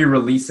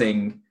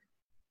re-releasing.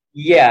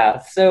 Yeah.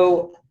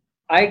 So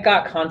I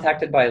got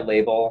contacted by a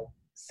label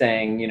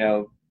saying, you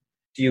know,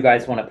 do you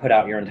guys want to put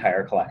out your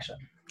entire collection?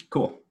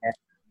 Cool. And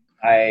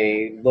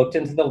I looked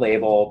into the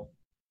label,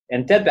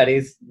 and Dead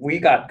Betties, we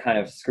got kind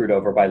of screwed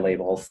over by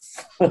labels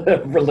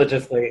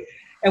religiously,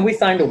 and we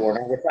signed to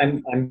Warner, which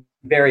I'm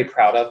very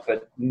proud of,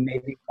 but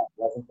maybe that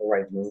wasn't the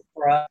right move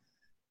for us.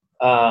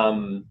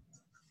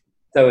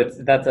 So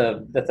that's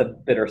a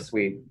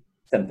bittersweet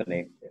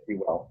symphony, if you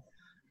will.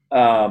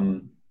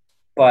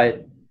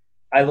 But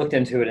I looked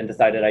into it and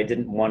decided I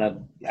didn't want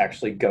to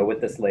actually go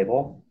with this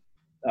label.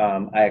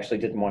 I actually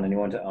didn't want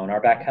anyone to own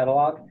our back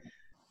catalog.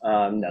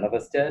 None of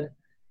us did.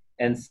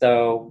 And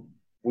so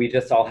we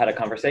just all had a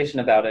conversation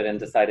about it and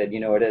decided,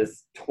 you know, it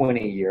is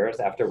 20 years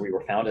after we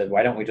were founded.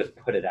 Why don't we just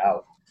put it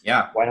out?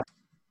 Yeah. Why don't,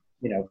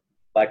 you know,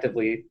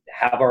 collectively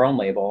have our own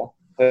label,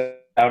 put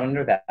it out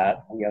under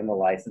that, we own the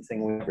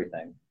licensing and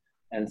everything.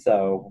 And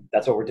so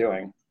that's what we're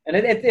doing. And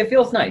it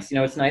feels nice. You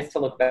know, it's nice to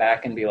look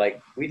back and be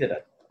like, we did a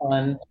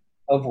ton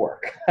of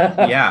work.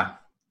 Yeah.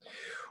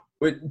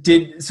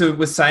 So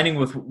with signing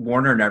with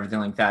Warner and everything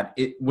like that,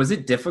 was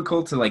it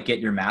difficult to like get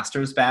your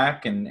masters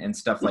back and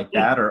stuff like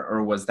that,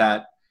 or was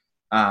that?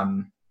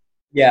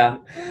 Yeah.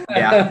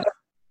 Yeah.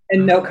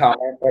 And no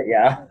comment, but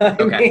yeah.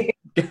 Okay.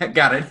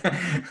 Got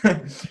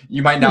it.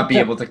 You might not be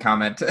able to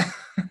comment.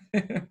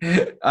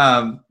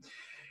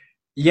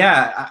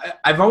 Yeah,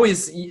 I've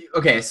always,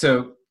 okay.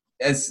 So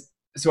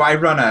I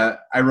run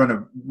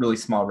a really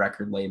small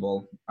record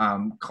label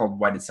called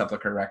Whited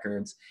Sepulchre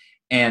Records,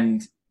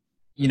 and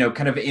you know,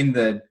 kind of in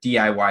the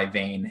DIY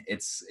vein,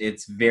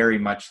 it's very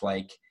much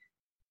like,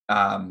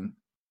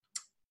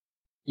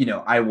 you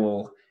know, I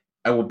will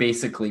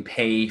basically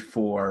pay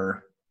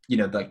for, you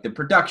know, like the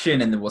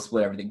production, and then we'll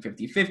split everything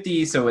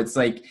 50-50. So it's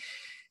like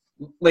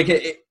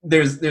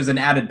there's an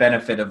added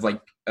benefit of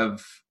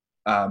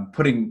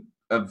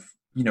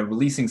you know,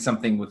 releasing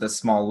something with a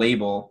small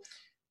label,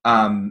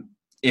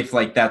 if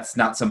like that's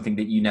not something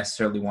that you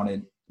necessarily want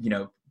to, you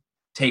know,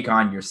 take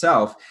on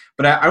yourself.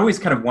 But I always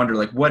kind of wonder,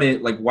 like,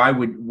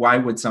 why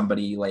would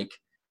somebody, like,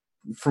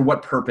 for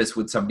what purpose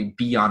would somebody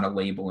be on a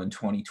label in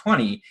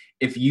 2020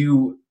 if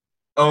you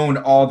own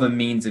all the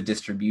means of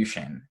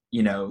distribution,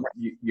 you know,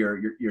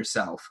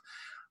 yourself.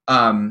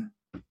 And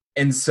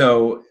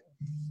so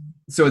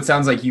it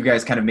sounds like you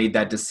guys kind of made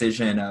that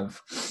decision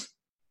of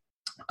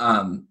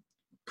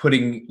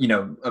putting, you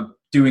know, of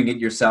doing it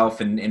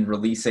yourself and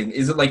releasing.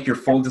 Is it like your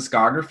full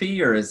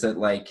discography, or is it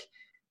like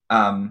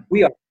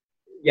we are?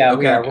 Yeah, okay.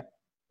 we are.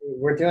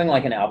 We're doing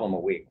like an album a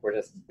week. We're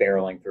just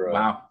barreling through it.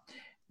 Wow.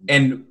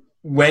 And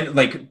when,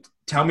 like,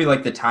 tell me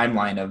like the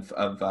timeline of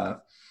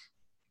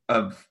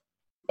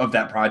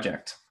that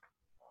project.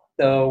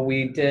 So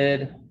we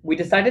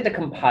decided to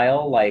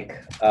compile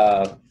like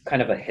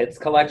kind of a hits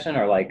collection,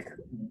 or like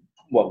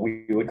what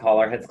we would call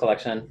our hits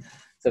collection.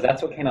 So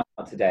that's what came out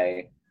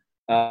today.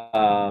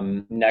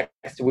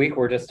 Next week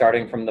we're just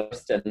starting from the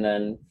first, and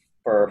then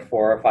for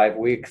 4 or 5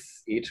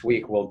 weeks each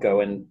week we'll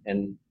go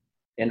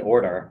in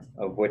order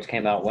of which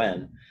came out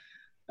when.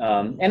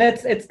 And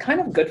it's kind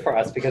of good for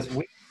us because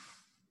we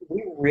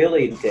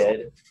really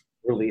did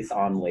release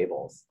on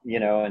labels, you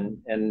know,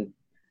 and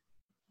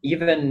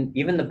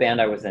even the band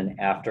I was in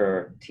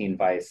after Teen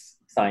Vice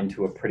signed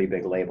to a pretty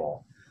big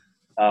label.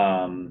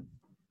 And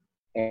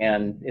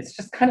it's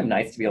just kind of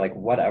nice to be like,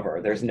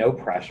 whatever, there's no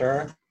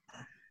pressure.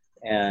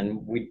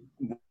 And we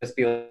just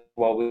be like,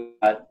 well, we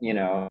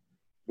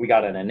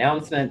got an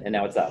announcement and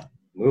now it's up.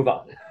 Move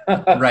on.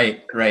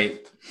 Right.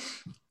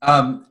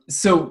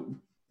 So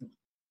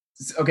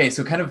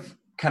kind of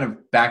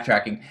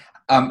backtracking.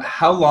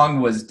 How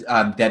long was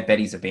Dead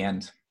Betties a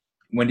band?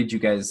 When did you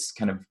guys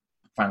kind of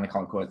finally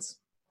call it quits?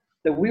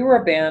 So we were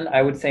a band,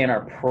 I would say, in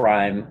our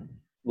prime,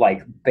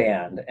 like,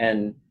 band,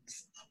 and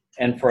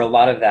for a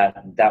lot of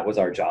that was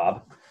our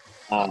job.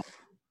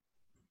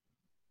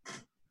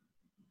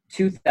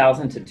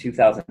 2000 to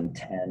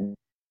 2010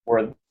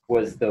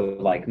 was the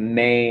like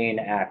main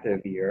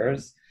active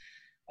years.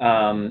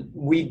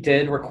 We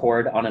did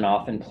record on and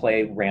off and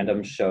play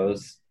random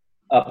shows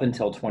up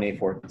until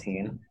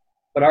 2014,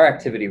 but our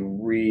activity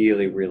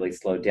really, really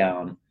slowed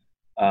down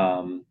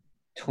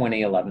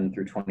 2011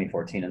 through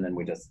 2014, and then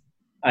we just,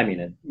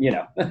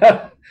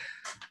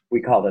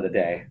 we called it a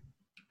day.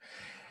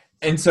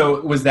 And so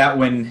was that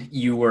when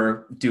you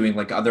were doing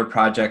like other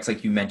projects,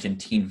 like you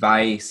mentioned Teen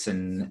Vice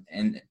and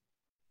it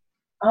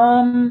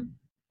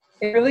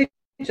really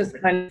just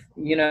kind of,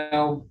 you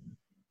know,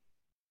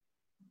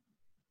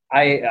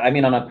 I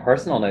mean, on a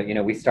personal note, you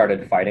know, we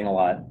started fighting a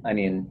lot. I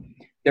mean,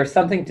 there's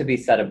something to be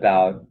said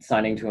about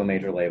signing to a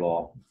major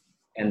label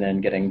and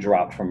then getting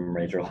dropped from a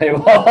major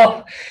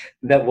label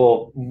that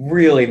will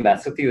really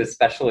mess with you,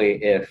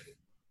 especially if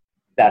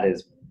that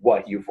is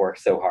what you've worked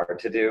so hard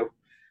to do.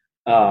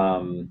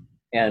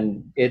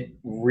 And it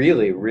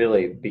really,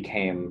 really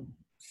became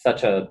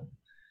such an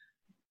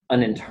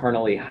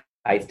internally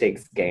high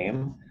stakes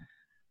game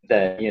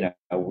that, you know,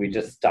 we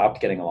just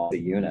stopped getting along as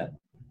a unit.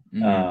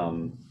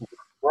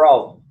 We're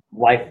all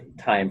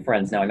lifetime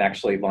friends now. I'm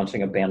actually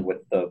launching a band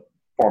with the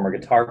former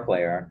guitar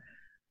player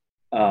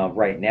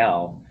right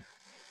now,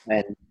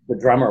 and the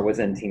drummer was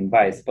in Teen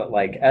Vice. But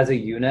like as a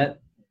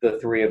unit, the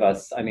three of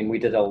us, I mean, we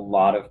did a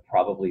lot of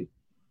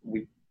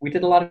we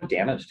did a lot of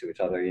damage to each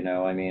other. You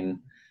know, I mean,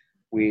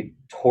 we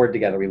toured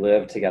together, we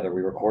lived together,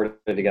 we recorded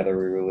together,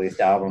 we released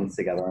albums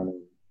together, and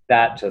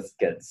that just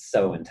gets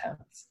so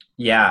intense.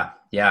 Yeah,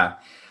 yeah.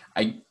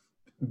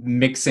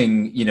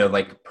 Mixing, you know,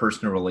 like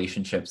personal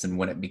relationships and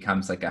when it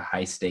becomes like a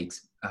high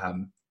stakes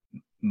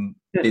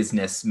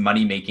business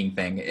money making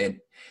thing,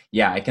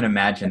 I can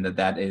imagine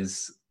that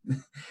is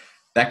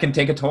that can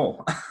take a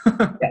toll.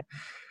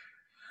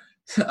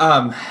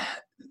 Yeah.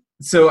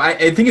 So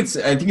I think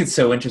it's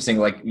so interesting.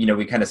 Like, you know,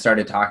 we kind of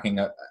started talking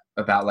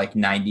about like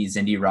 90s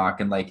indie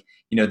rock, and like,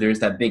 you know, there's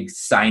that big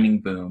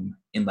signing boom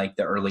in like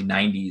the early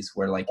 90s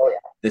where like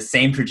the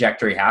same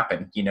trajectory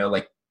happened, you know,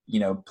 like, you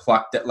know,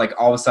 plucked, like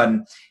all of a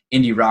sudden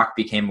indie rock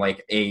became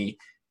like a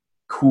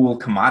cool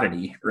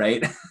commodity,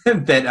 right?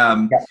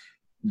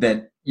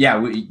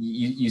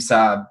 You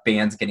saw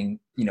bands getting,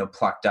 you know,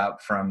 plucked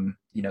up from,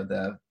 you know,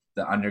 the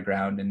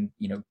underground and,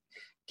 you know,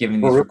 giving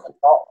these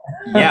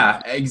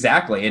yeah,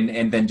 exactly.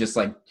 And then just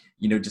like,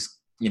 you know,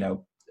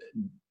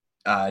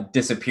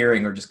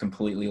 disappearing or just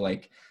completely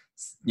like,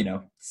 you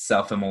know,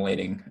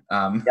 self-immolating.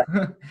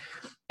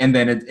 And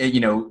then it, you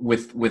know,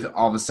 with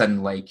all of a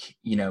sudden, like,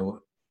 you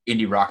know,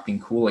 indie rock being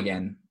cool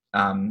again,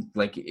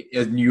 like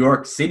New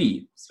York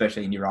City,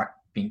 especially indie rock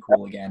being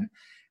cool again,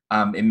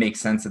 it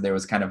makes sense that there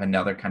was kind of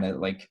another kind of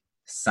like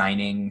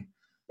signing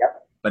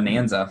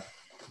bonanza.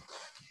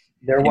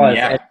 There was.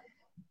 And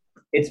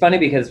it's funny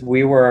because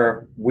we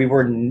were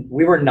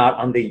not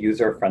on the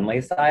user friendly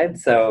side,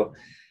 so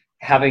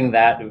having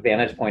that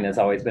vantage point has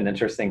always been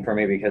interesting for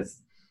me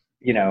because,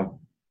 you know,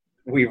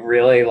 we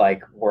really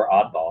like were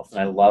oddballs,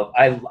 and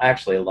I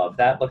actually love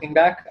that. Looking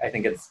back, I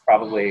think it's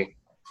probably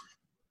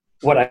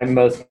what I'm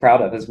most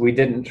proud of is we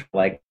didn't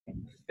like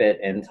fit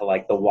into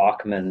like the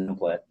Walkman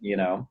template, you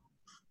know?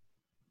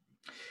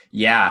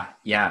 Yeah.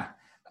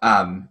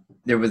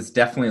 There was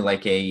definitely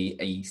like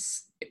a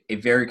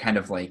very kind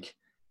of like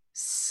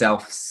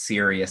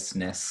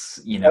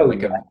self-seriousness, you know,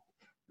 a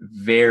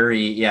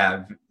very,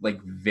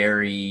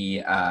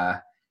 very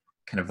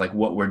kind of like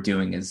what we're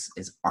doing is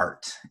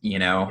art, you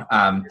know?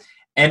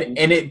 And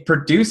it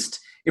produced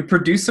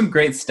some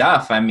great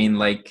stuff. I mean,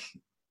 like,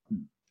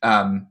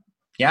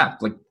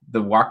 like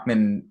the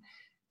Walkman,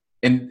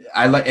 and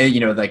I like, you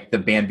know, like the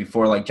band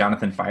before, like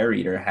Jonathan Fire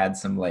Eater had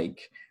some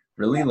like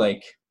really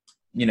like,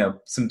 you know,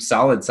 some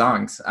solid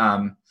songs.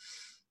 And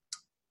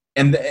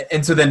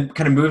so then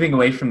kind of moving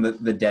away from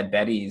the Dead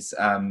Betties,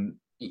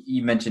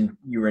 you mentioned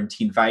you were in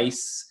Teen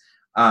Vice.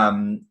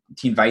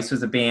 Teen Vice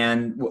was a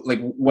band.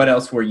 Like, what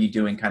else were you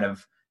doing kind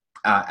of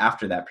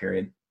after that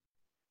period?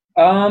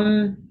 I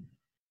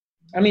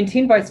mean,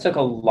 Teen Vice took up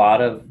a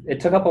lot of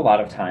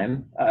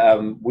time.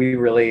 We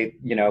really,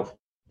 you know,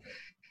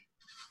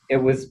 it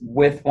was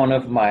with one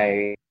of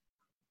my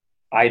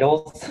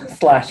idols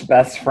 /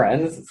 best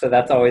friends, so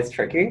that's always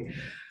tricky.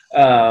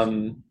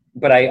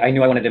 But I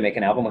knew I wanted to make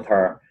an album with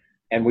her,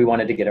 and we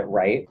wanted to get it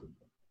right.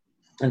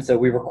 And so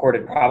we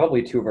recorded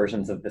probably 2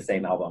 versions of the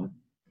same album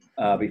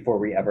before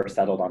we ever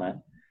settled on it.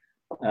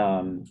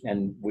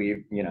 And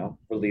we, you know,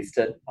 released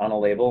it on a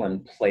label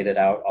and played it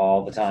out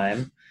all the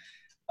time.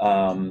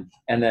 And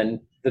then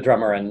the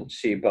drummer and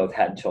she both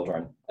had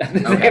children at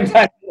the same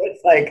time.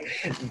 It's like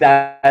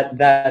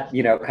that,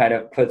 you know, kind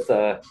of puts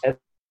at least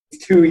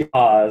 2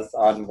 yaws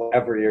on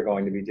whatever you're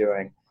going to be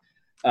doing.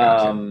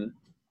 And,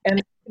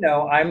 you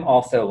know, I'm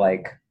also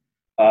like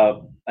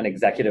an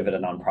executive at a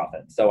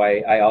nonprofit. So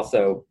I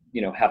also,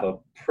 you know, have a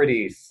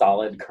pretty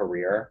solid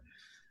career.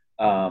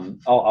 I'll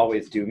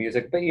always do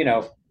music, but, you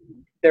know,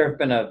 there's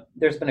been a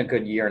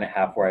good year and a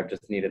half where I've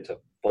just needed to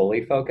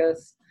fully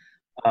focus.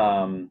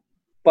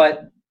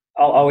 But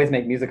I'll always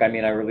make music. I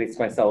mean, I released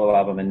my solo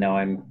album and now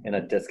I'm in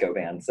a disco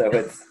band. So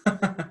it's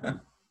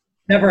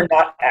never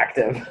not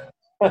active.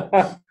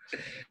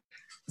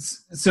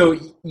 So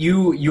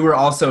you were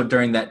also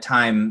during that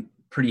time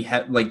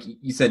like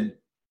you said,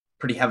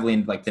 pretty heavily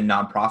in like the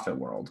nonprofit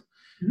world.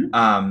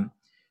 Mm-hmm.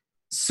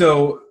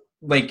 So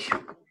like,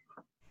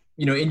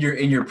 you know, in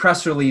your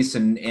press release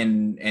and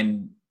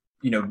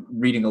you know,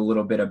 reading a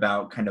little bit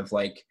about kind of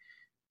like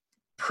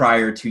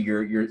prior to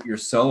your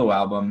solo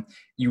album,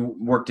 you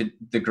worked at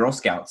the Girl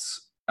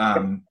Scouts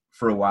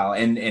for a while,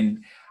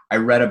 and I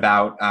read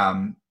about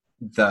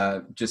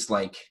the just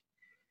like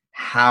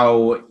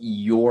how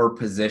your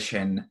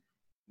position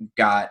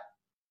got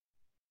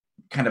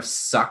kind of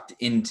sucked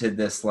into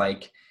this,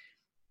 like,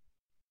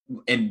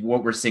 and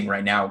what we're seeing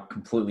right now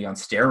completely on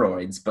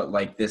steroids, but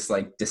like this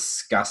like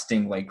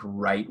disgusting like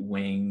right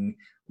wing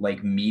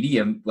like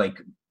medium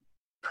like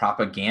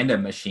propaganda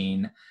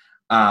machine,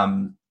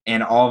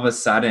 and all of a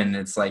sudden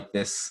it's like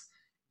this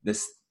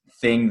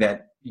thing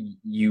that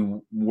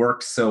you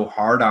worked so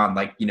hard on,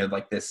 like, you know,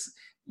 like this,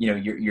 you know,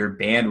 your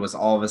band was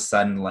all of a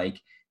sudden like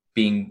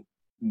being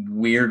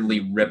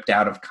weirdly ripped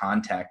out of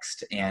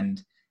context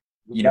and,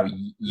 you know,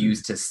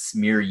 used to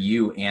smear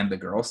you and the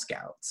Girl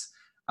Scouts.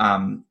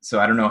 So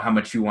I don't know how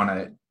much you want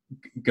to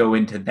go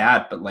into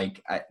that, but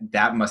like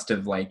that must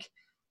have like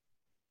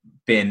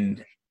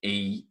been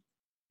a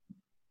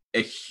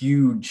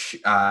huge,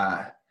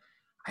 I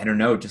don't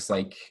know, just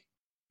like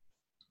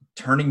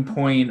turning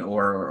point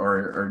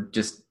or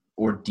just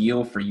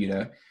ordeal for you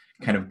to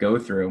kind of go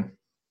through.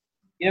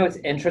 You know, it's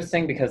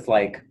interesting because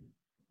like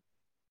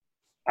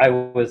I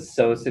was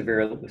so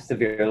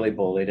severely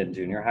bullied in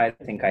junior high.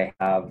 I think I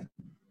have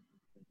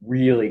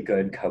really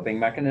good coping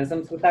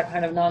mechanisms with that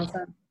kind of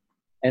nonsense.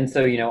 And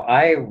so, you know,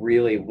 I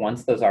really,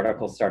 once those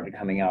articles started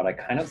coming out, I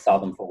kind of saw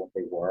them for what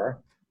they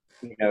were.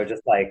 You know,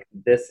 just like,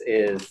 this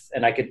is,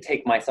 and I could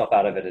take myself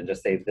out of it and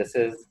just say, this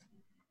is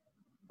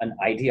an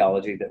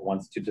ideology that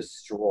wants to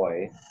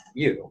destroy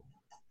you.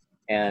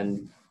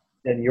 And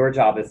then your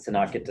job is to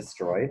not get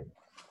destroyed.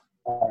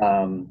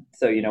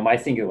 So, you know, my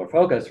singular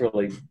focus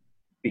really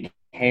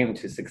became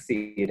to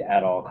succeed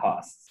at all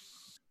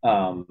costs.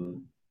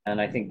 And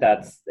I think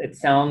it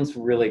sounds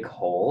really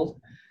cold,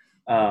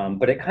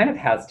 but it kind of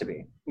has to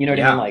be. You know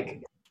what I mean?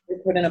 Like, you're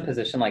put in a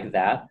position like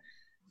that,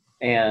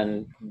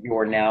 and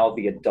you're now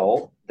the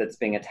adult that's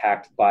being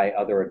attacked by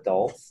other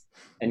adults,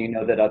 and you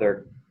know that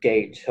other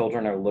gay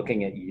children are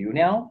looking at you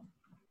now.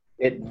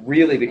 It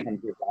really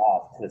becomes your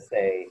job to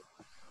say,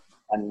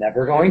 I'm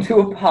never going to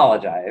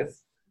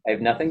apologize. I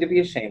have nothing to be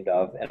ashamed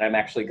of, and I'm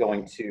actually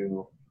going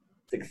to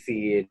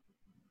succeed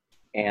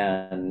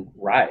and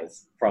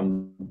rise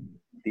from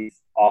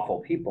these awful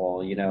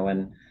people, you know,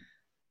 and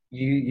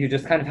you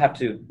just kind of have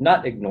to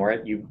not ignore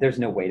it. There's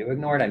no way to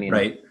ignore it. I mean,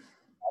 right.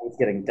 I was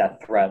getting death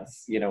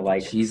threats, you know,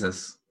 like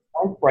Jesus.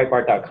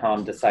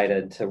 Breitbart.com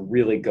decided to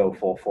really go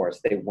full force.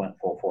 They went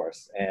full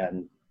force.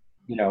 And,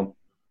 you know,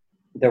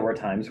 there were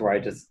times where I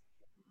just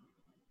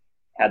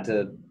had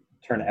to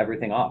turn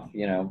everything off,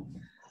 you know,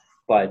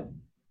 but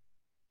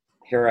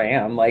here I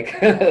am,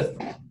 like,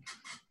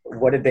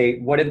 what did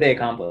they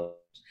accomplish?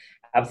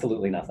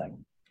 Absolutely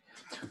nothing.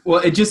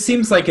 Well, it just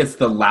seems like it's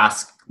the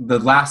last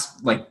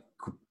like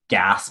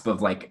gasp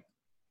of like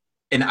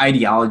an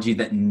ideology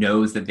that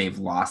knows that they've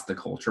lost the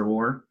culture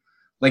war.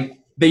 Like,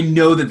 they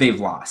know that they've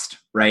lost,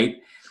 right?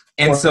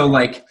 And so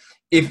like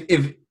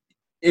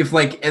if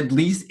like at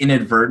least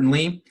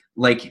inadvertently,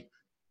 like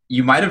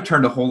you might have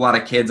turned a whole lot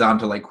of kids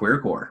onto like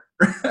queercore,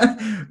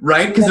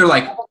 right? Because they're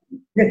like,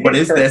 what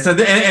is this?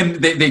 And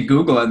they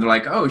Google it and they're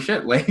like, oh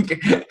shit,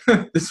 like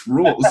this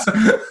rules.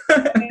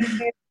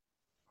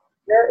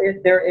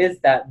 There is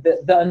that.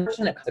 The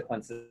unfortunate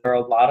consequences. There are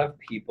a lot of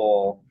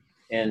people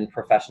in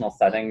professional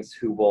settings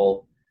who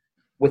will,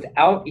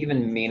 without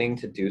even meaning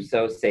to do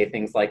so, say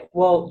things like,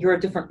 well, you're a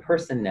different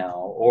person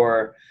now,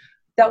 or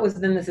that was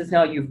then, this is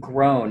now, you've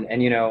grown.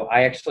 And, you know,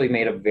 I actually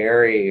made a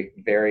very,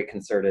 very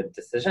concerted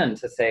decision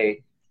to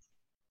say,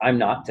 I'm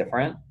not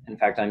different. In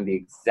fact, I'm the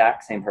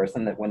exact same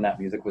person that when that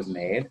music was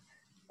made.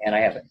 And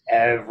I have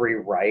every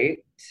right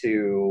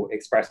to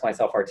express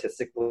myself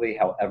artistically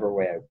however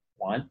way I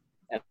want.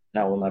 And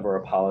I will never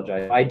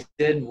apologize. I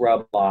did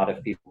rub a lot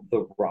of people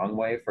the wrong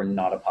way for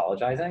not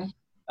apologizing.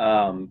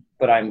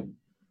 But I'm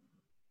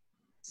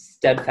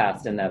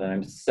steadfast in that. And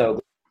I'm so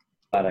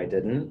glad I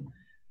didn't,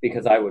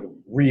 because I would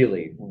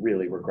really,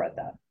 really regret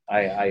that.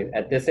 I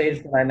at this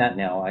age that I'm at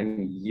now,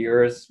 I'm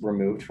years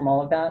removed from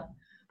all of that.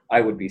 I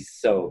would be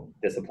so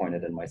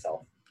disappointed in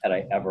myself had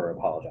I ever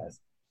apologized.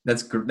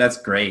 That's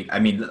great. I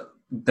mean,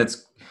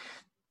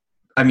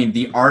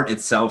 the art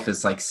itself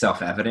is like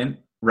self-evident,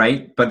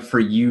 right? But for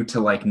you to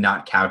like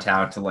not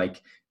kowtow to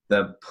like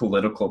the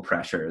political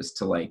pressures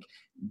to like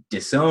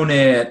disown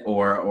it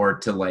or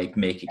to like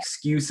make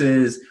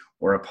excuses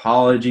or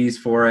apologies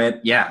for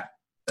it. Yeah,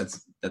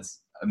 that's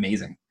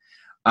amazing.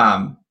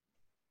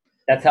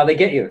 That's how they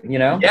get you, you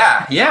know?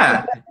 Yeah.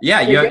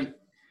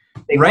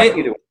 They right. Want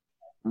you to.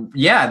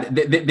 Yeah,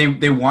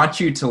 they want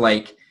you to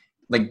like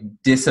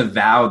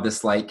disavow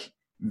this like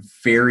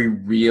very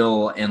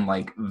real and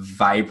like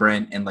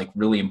vibrant and like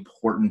really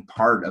important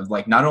part of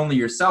like not only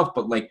yourself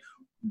but like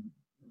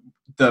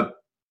the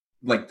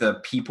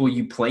people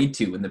you played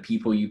to and the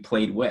people you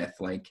played with,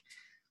 like.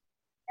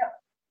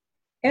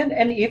 Yeah.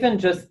 And even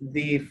just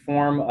the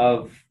form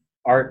of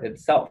art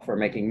itself, or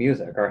making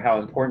music, or how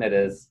important it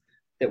is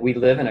that we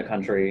live in a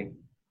country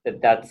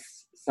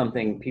that's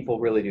something people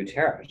really do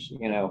cherish.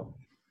 You know,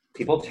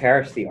 people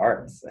cherish the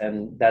arts,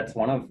 and that's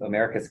one of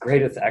America's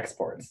greatest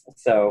exports.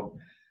 So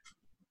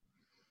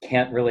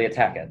can't really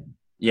attack it.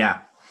 Yeah.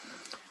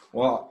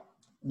 Well,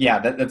 yeah,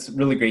 that's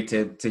really great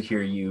to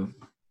hear you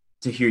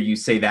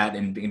say that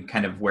and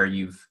kind of where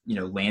you've, you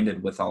know,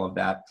 landed with all of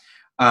that.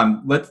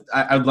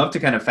 I'd love to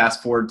kind of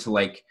fast forward to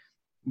like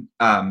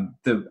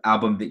the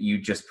album that you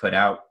just put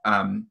out,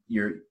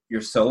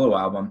 your solo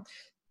album.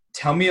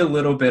 Tell me a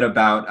little bit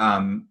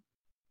about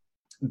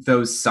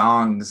those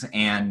songs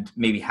and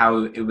maybe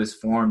how it was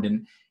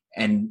formed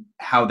and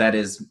how that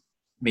is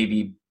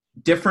maybe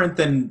different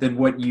than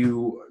what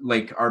you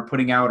like are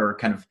putting out, or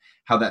kind of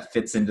how that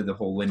fits into the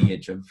whole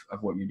lineage of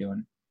what you're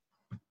doing?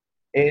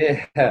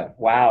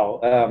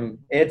 Wow.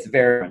 It's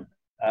very,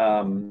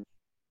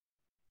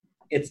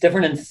 it's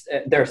different.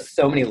 There are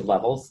so many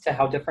levels to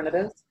how different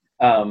it is.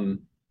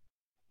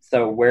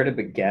 So where to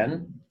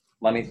begin?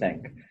 Let me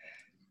think.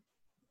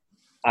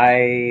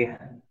 I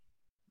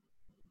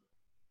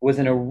was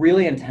in a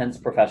really intense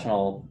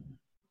professional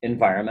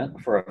environment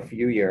for a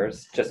few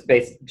years, just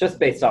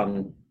based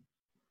on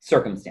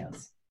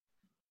circumstance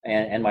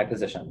and my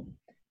position.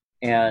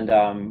 And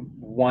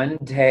one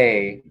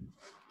day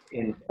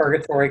in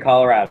Purgatory,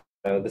 Colorado,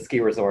 the ski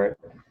resort,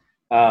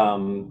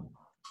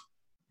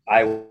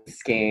 I was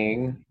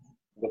skiing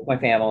with my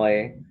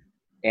family,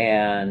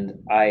 and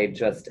I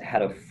just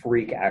had a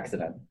freak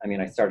accident. I mean,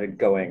 I started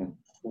going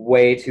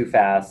way too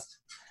fast.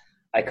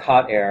 I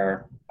caught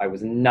air. I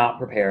was not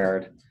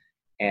prepared,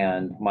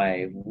 and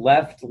my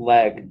left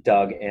leg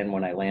dug in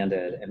when I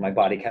landed, and my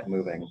body kept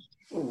moving.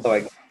 So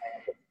I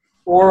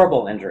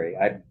horrible injury.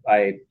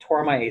 I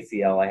tore my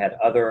ACL. I had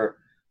other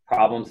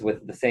problems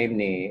with the same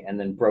knee, and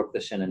then broke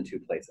the shin in 2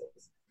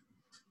 places.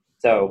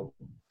 So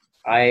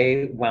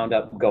I wound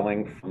up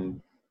going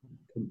from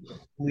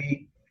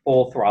complete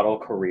full throttle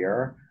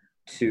career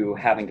to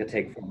having to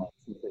take 4 months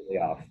completely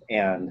off.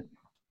 And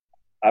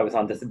I was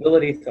on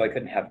disability, so I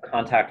couldn't have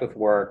contact with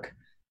work.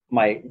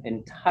 My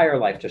entire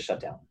life just shut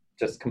down,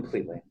 just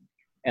completely.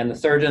 And the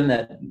surgeon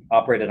that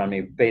operated on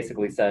me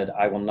basically said,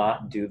 I will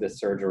not do this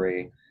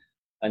surgery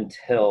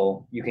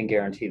until you can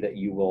guarantee that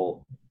you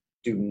will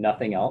do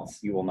nothing else.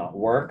 You will not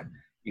work.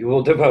 You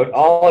will devote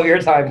all of your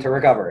time to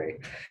recovery.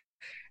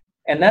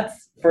 And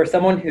that's, for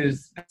someone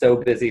who's so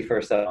busy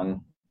for so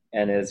long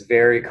and is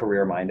very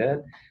career-minded,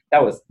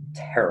 that was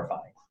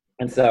terrifying.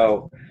 And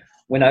so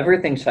when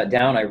everything shut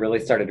down, I really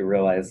started to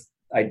realize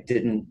I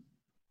didn't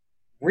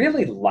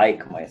really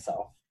like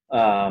myself.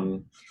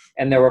 And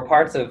there were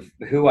parts of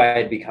who I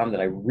had become that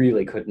I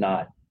really could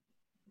not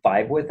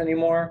vibe with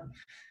anymore.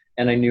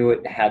 And I knew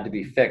it had to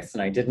be fixed,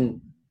 and I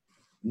didn't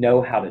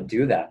know how to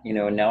do that, you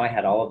know, and now I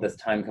had all of this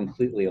time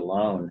completely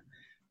alone.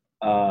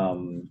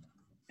 And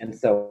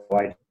so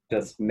I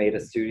just made a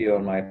studio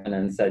in my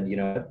and said, you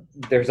know,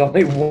 there's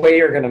only way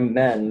you're going to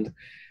mend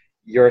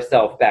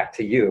yourself back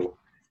to you.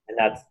 And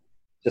that's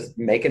just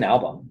make an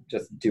album,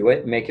 just do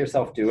it, make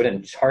yourself do it,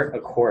 and chart a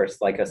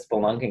course like a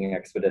spelunking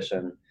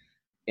expedition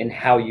in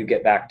how you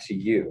get back to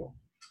you.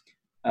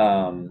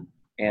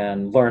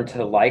 And learn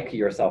to like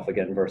yourself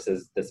again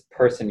versus this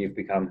person you've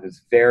become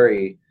who's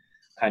very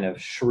kind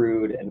of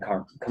shrewd and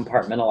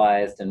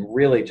compartmentalized and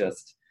really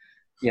just,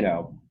 you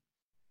know,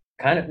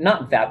 kind of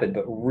not vapid,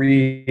 but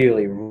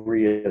really,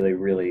 really,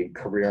 really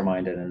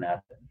career-minded in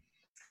that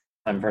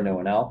time for no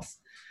one else.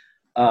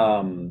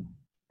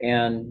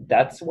 And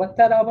that's what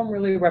that album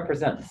really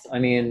represents. I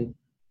mean,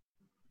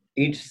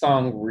 each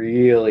song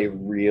really,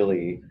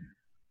 really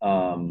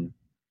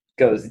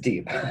goes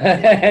deep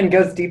and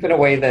goes deep in a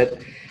way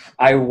that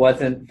I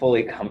wasn't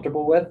fully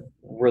comfortable with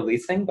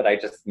releasing, but I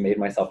just made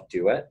myself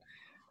do it.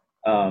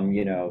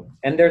 You know,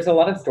 and there's a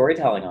lot of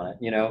storytelling on it.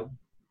 You know,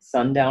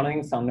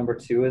 Sundowning, song number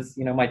 2 is,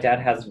 you know, my dad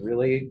has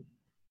really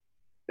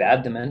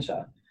bad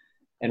dementia,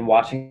 and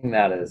watching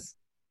that it's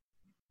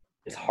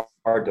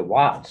hard to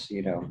watch.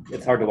 You know,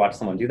 it's hard to watch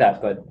someone do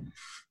that. But,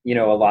 you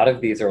know, a lot of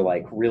these are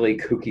like really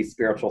kooky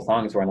spiritual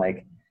songs where I'm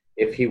like,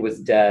 if he was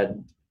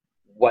dead,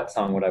 what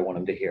song would I want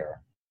him to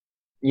hear?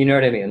 You know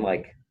what I mean?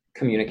 Like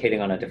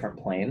communicating on a different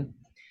plane.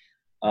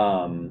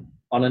 On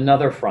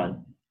another front,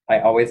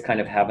 I always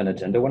kind of have an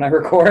agenda when I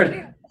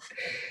record.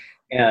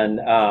 And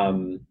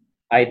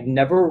I'd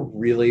never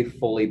really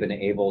fully been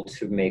able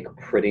to make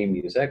pretty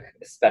music,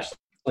 especially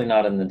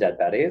not in the Dead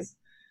Betties.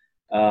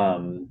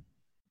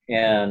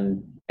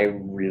 And I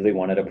really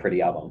wanted a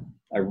pretty album.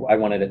 I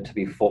wanted it to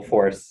be full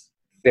force,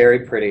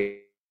 very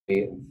pretty,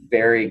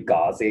 very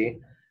gauzy,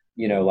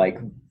 you know, like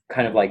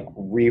kind of like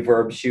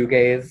reverb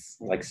shoegaze,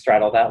 like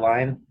straddle that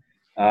line.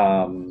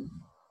 And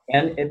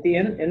in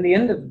the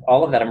end of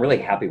all of that, I'm really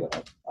happy with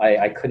it.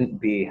 I couldn't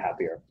be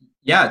happier.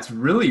 Yeah, it's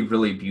really,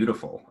 really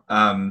beautiful.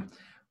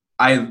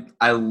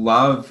 I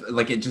love,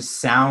 like, it just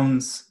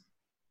sounds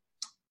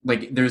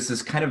like there's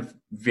this kind of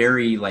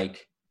very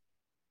like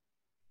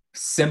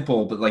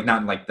simple, but like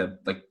not like the,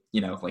 like,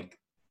 you know, like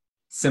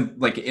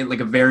like it, like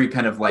a very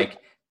kind of like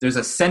there's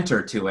a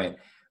center to it,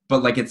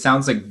 but like it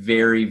sounds like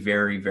very,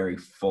 very, very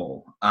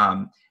full.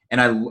 And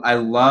I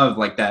love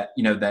like that,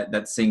 you know,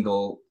 that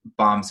single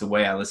Bombs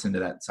Away. I listen to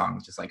that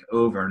song just like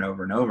over and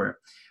over and over,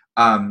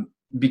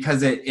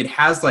 because it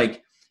has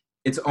like,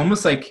 it's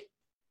almost like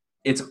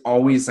it's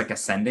always like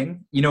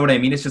ascending. You know what I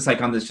mean? It's just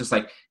like on this, just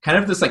like kind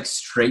of this like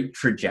straight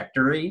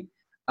trajectory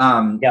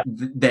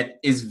that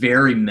is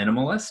very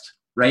minimalist,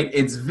 right?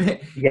 It's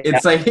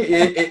like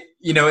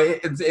you know,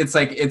 it's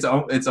like it's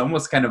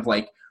almost kind of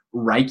like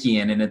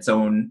Reichian in its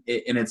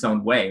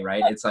own way,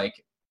 right? It's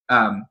like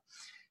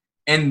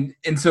and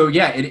so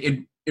yeah,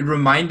 it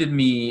reminded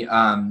me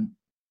a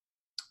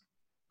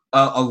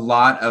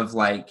lot of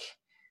like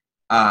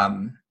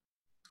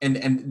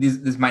and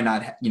this might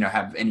not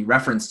have any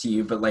reference to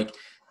you, but like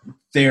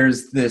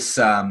there's this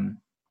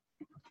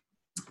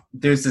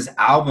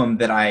album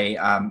that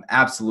I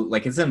absolutely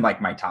like. It's in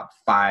like my top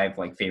 5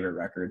 like favorite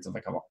records of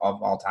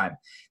all time.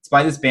 It's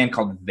by this band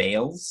called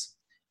Vales,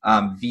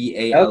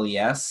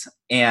 Vales,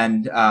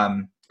 and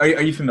are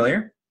you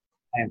familiar?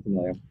 I am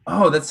familiar.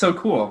 Oh, that's so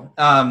cool.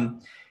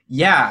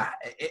 Yeah,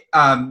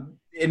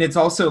 and it's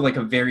also like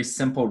a very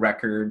simple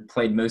record,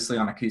 played mostly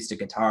on acoustic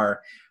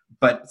guitar,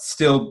 but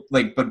still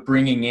but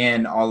bringing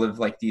in all of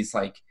like these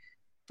like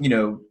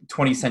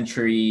 20th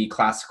century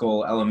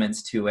classical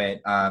elements to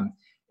it.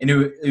 And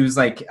it was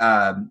like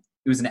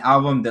it was an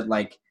album that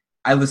like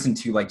I listened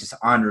to like just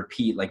on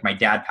repeat. Like my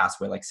dad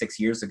passed away like 6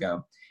 years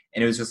ago,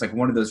 and it was just like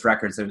one of those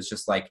records that was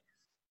just like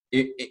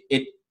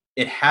it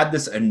had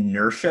this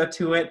inertia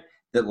to it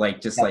that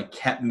like just like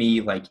kept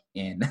me like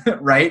in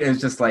right. It was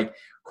just like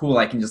cool.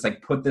 I can just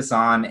like put this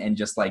on and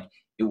just like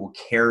it will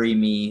carry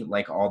me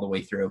like all the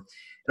way through.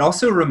 It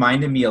also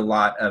reminded me a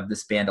lot of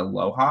this band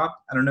Aloha.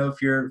 I don't know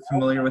if you're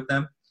familiar with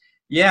them.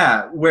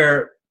 Yeah,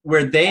 where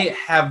they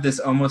have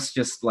this almost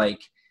just like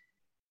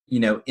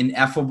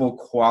ineffable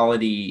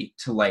quality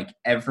to like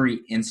every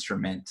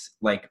instrument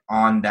like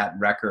on that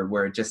record,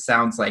 where it just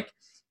sounds like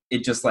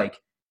it just like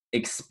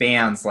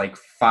expands like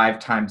 5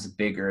 times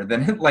bigger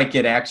than like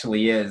it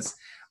actually is.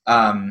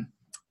 And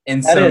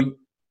that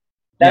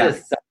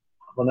is such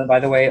a compliment, by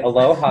the way.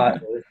 Aloha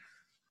is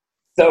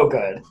so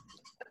good.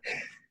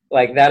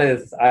 Like that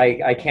is,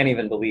 I can't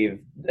even believe.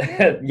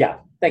 Yeah,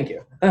 thank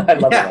you. I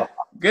love Aloha.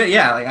 Good.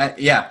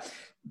 Yeah.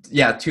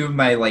 Like 2 of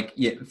my like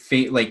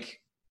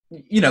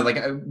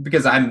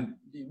because I'm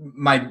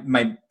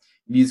my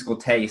musical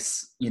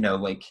tastes,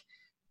 like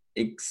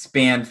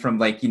expand from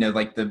like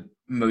the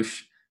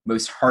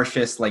most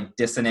harshest like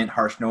dissonant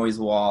harsh noise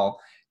wall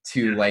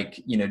to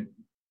like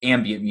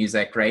ambient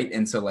music, right?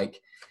 And so like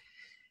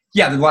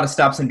there's a lot of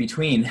stops in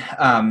between.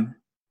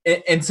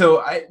 And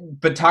so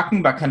but talking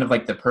about kind of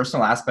like the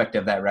personal aspect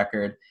of that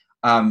record,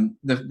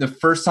 the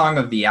first song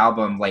of the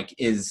album like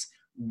is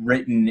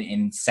written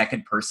in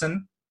second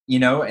person,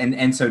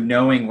 and so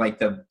knowing like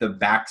the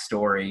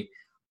backstory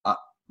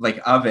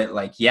like of it,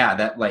 like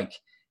that like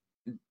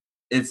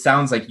it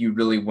sounds like you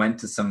really went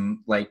to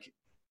some like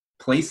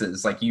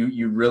places, like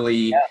you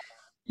really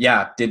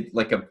did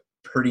like a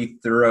pretty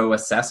thorough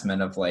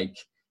assessment of like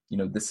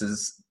this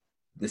is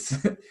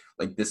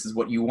like this is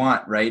what you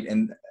want, right?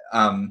 And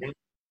how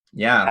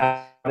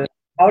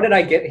did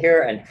I get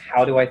here and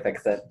how do I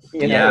fix it?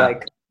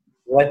 Like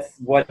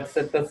what's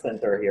at the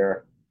center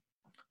here?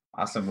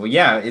 Awesome. Well,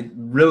 it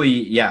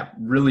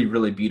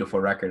really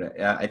beautiful record.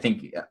 I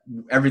think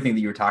everything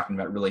that you were talking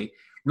about really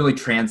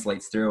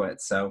translates through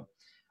it. So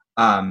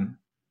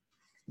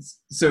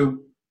so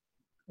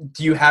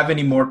do you have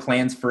any more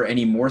plans for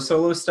any more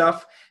solo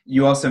stuff?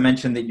 You also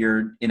mentioned that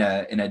you're in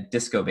a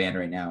disco band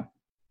right now.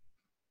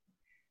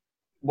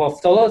 Well,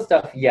 solo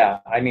stuff,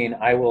 yeah. I mean,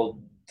 I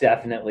will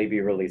definitely be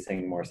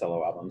releasing more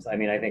solo albums. I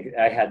mean, I think it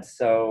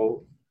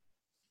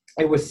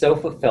was so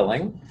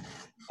fulfilling.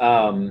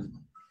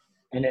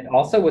 And it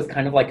also was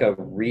kind of like a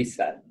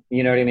reset.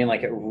 You know what I mean?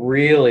 Like it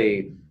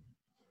really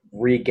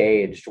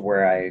re-gauged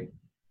where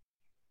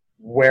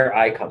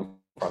I come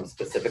from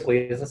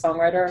specifically as a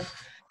songwriter.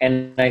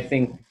 And I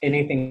think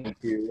anything you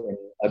do in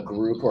a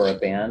group or a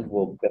band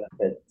will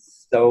benefit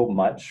so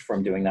much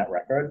from doing that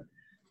record,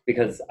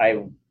 because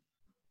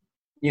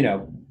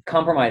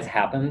compromise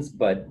happens,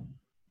 but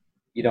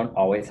you don't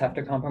always have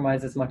to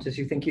compromise as much as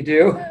you think you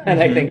do.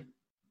 And I think,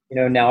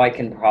 now I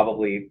can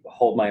probably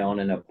hold my own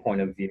in a point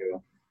of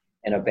view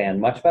in a band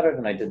much better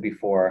than I did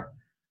before.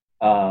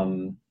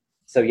 So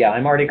yeah,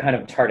 I'm already kind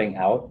of charting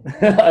out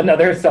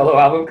another solo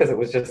album because it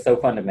was just so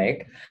fun to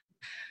make.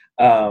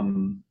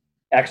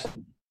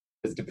 Actually,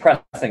 it was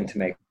depressing to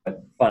make,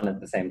 but fun at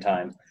the same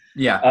time.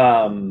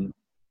 Yeah.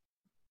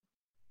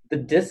 The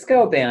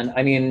disco band,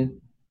 I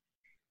mean,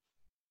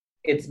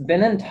 it's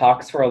been in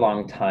talks for a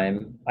long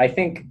time. I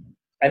think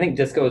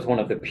disco is one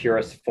of the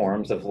purest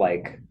forms of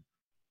like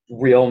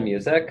real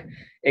music.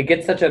 It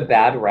gets such a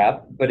bad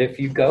rep, but if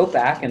you go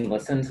back and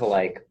listen to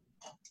like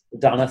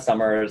Donna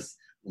Summer's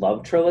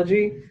Love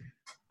Trilogy,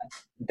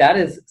 that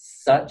is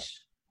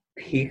such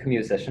peak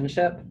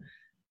musicianship,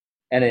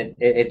 and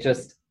it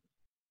just,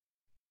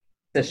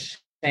 it's a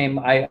shame.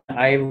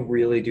 I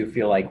really do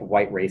feel like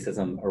white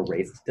racism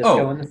erased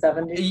disco in the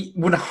 70s.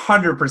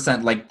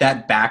 100%. Like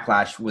that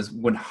backlash was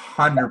 100%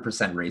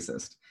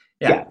 racist.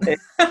 Yeah.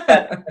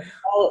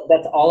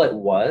 That's all it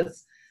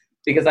was,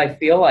 because I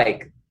feel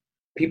like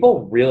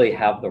people really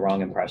have the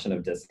wrong impression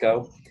of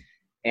disco.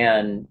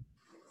 And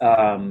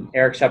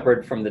Eric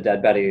Shepherd from the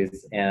Dead Betties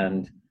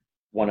and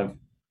one of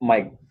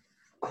my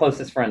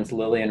closest friends,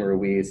 Lillian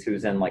Ruiz,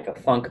 who's in like a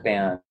funk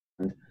band,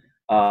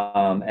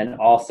 and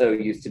also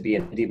used to be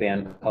an indie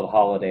band called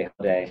Holiday.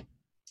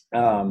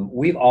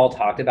 We've all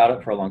talked about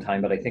it for a long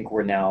time, but I think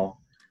we're now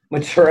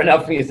mature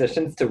enough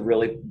musicians to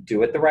really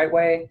do it the right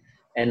way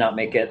and not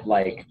make it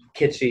like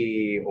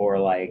kitschy or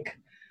like,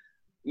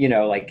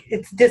 like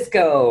it's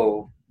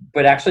disco,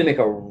 but actually make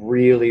a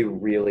really,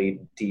 really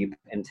deep,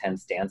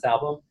 intense dance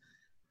album.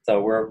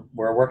 So we're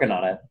working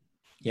on it.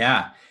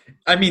 Yeah.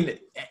 I mean,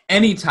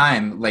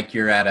 anytime like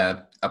you're at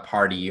a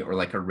party or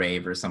like a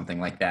rave or something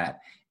like that,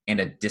 and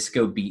a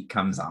disco beat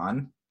comes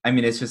on, I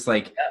mean, it's just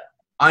like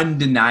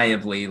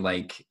undeniably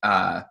like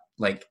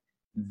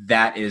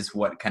that is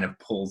what kind of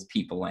pulls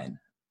people in,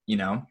 you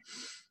know?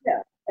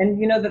 Yeah.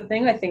 And you know, the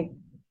thing I think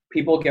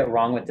people get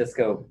wrong with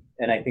disco,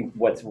 and I think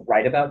what's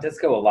right about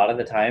disco a lot of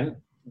the time,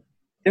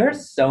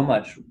 there's so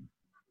much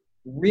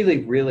really,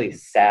 really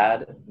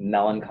sad,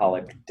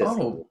 melancholic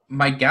disco. Oh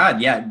my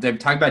God. Yeah. They're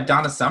talking about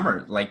Donna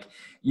Summer, like,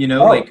 you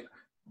know, Oh, like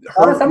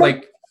Donna her, Summer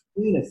like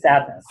is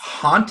sadness.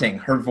 haunting.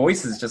 Her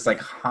voice is just like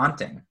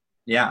haunting.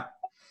 Yeah.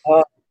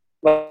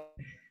 But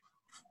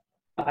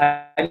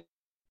I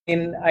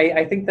mean,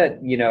 I think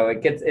that, you know,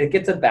 it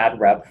gets a bad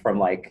rep from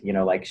like, you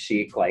know, like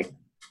Chic, like,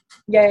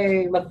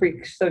 yay, love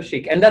freak, so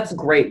chic. And that's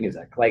great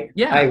music. Like,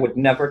 Yeah. I would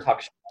never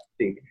talk shit about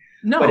Chic,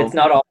 No. but it's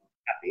not all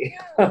happy.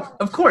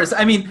 Of course.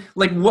 I mean,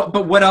 like,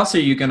 what else are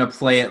you going to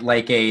play at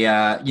like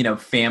a, you know,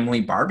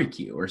 family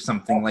barbecue or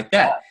something like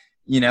that?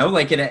 You know,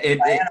 like Diana it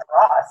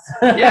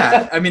Ross.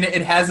 yeah. I mean,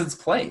 it has its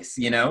place,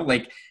 you know,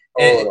 like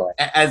Totally.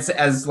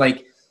 as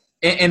like,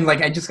 and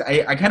like,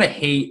 I kind of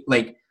hate,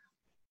 like,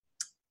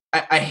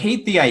 I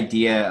hate the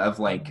idea of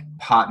like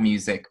pop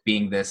music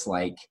being this,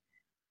 like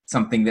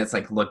something that's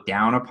like looked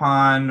down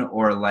upon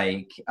or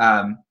like,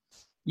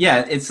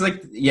 yeah, it's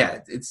like, yeah,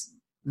 it's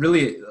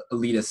really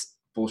elitist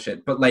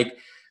bullshit. But like,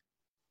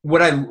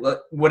 what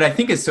I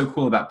think is so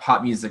cool about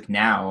pop music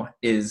now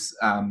is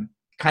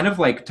kind of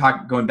like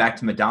going back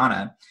to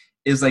Madonna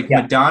is like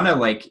Madonna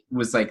like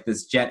was like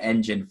this jet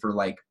engine for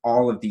like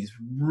all of these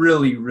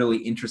really, really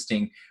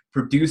interesting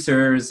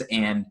producers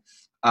and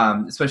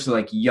especially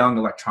like young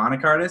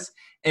electronic artists.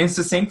 And it's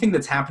the same thing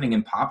that's happening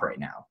in pop right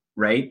now,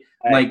 right?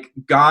 Like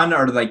gone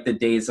are like the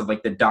days of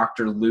like the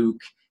Dr.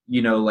 Luke,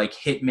 you know, like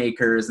hit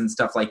makers and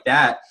stuff like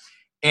that.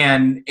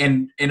 And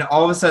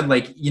all of a sudden,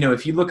 like, you know,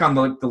 if you look on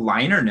the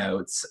liner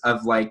notes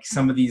of like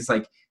some of these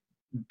like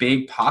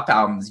big pop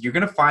albums, you're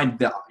gonna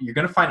find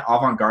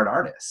avant-garde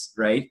artists,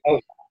 right? Oh,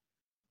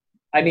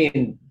 I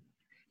mean,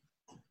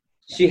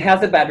 she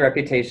has a bad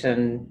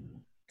reputation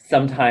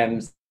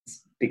sometimes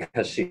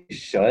because she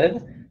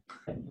should.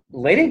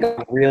 Lady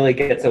Gaga really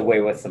gets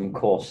away with some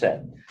cool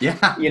shit.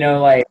 Yeah. You know,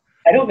 like,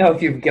 I don't know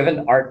if you've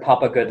given Art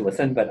Pop a good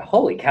listen, but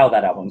holy cow,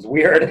 that album's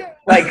weird.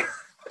 Like,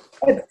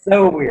 it's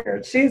so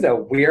weird. She's a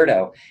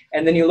weirdo.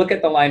 And then you look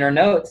at the liner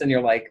notes and you're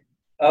like,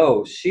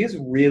 oh, she's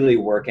really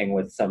working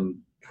with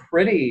some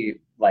pretty,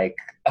 like,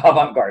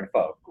 avant-garde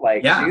folk.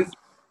 Like, she's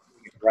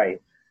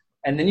right.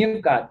 And then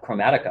you've got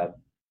Chromatica.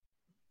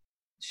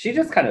 She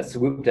just kind of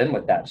swooped in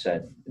with that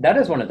shit. That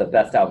is one of the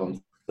best albums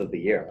of the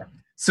year.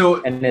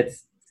 So, and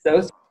it's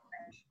so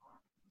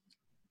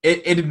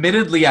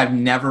admittedly, I've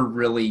never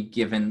really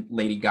given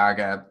Lady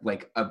Gaga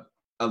like a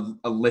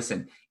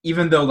listen,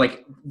 even though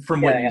like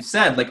from what you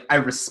said, like I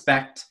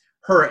respect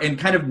her and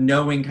kind of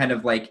knowing kind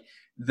of like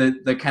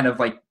the kind of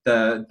like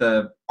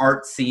the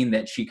art scene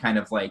that she kind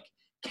of like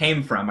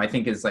came from, I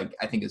think is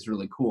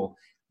really cool.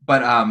 But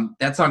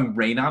that song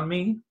Rain on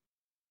Me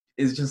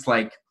is just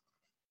like,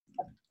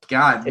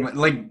 God,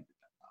 like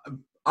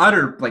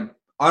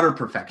utter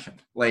perfection.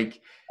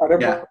 Like,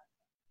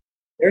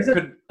 There's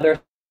another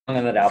song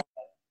on that album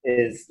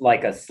is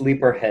like a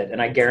sleeper hit,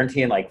 and I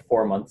guarantee in like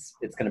 4 months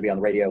it's going to be on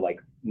the radio like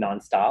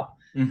nonstop.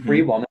 Mm-hmm.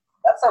 Free Woman.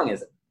 That song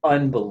is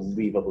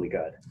unbelievably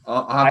good.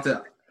 I'll have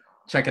to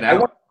check it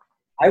out.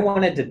 I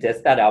wanted to diss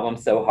that album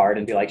so hard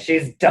and be like,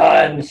 she's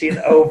done, she's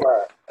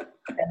over.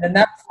 And then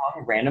that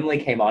song randomly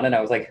came on, and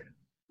I was like,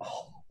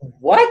 oh,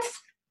 what?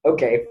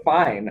 Okay,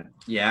 fine.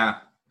 Yeah.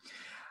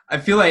 I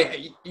feel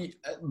like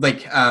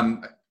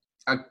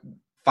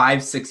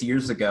 5-6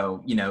 years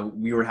ago, you know,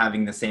 we were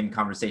having the same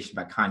conversation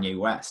about Kanye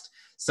West,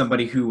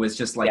 somebody who was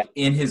just like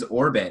in his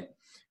orbit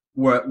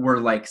were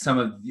like some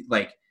of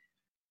like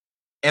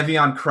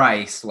Evian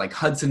Christ, like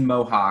Hudson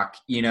Mohawk,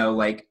 you know,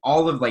 like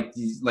all of like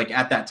these, like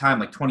at that time,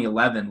 like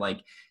 2011,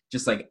 like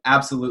just like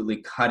absolutely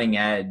cutting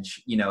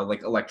edge, you know,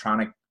 like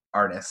electronic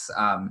artists.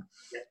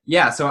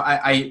 So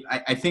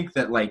I think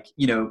that like,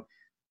 you know,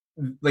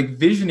 like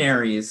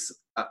visionaries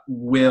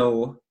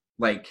will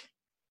like,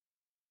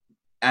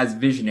 as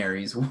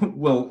visionaries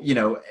will, you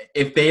know,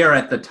 if they are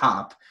at the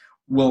top,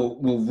 will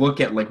look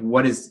at like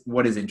what is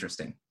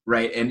interesting,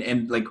 right?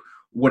 And like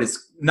what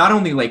is not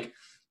only like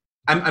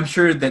I'm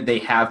sure that they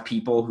have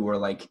people who are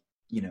like,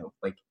 you know,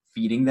 like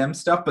feeding them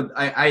stuff, but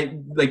I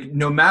like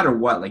no matter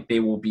what, like they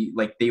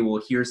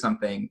will hear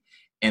something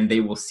and they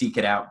will seek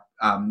it out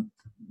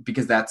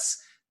because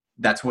that's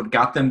what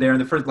got them there in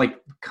the first, like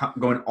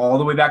going all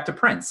the way back to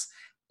Prince.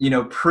 You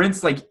know,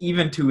 Prince, like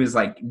even to his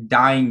like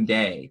dying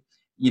day,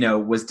 you know,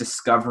 was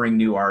discovering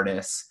new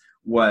artists,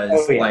 was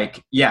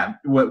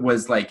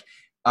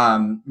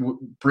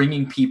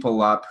bringing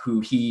people up who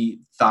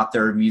he thought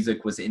their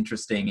music was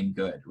interesting and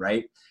good,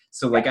 right?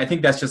 So like I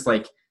think that's just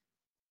like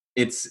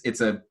it's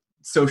a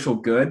social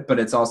good, but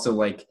it's also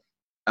like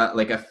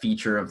a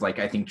feature of like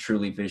I think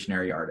truly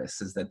visionary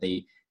artists is that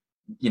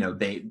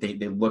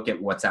they look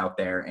at what's out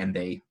there and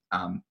they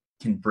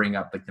can bring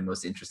up like the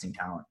most interesting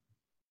talent.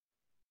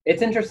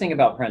 It's interesting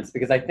about Prince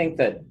because I think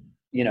that,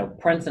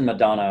 Prince and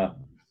Madonna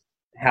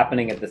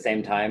happening at the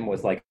same time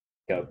was like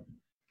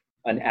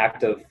an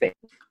act of fate.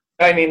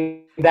 I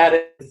mean,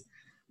 that is,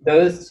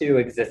 those two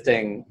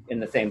existing in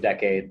the same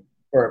decade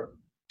or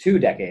 2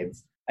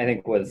 decades, I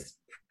think was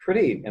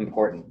pretty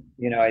important.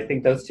 I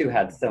think those two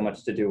had so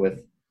much to do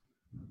with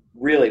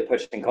really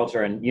pushing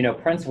culture. And,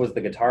 Prince was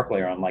the guitar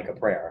player on Like a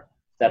Prayer,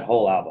 that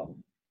whole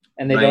album.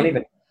 And they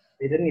didn't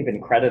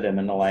even credit him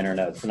in the liner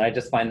notes. And I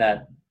just find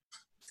that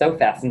so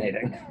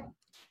fascinating.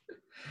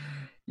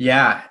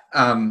 Yeah.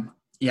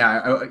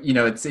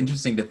 It's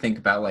interesting to think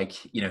about like,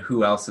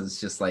 who else is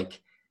just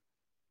like,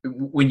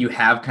 when you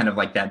have kind of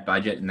like that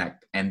budget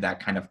and that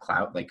kind of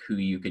clout, like who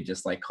you could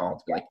just like call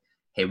to be like,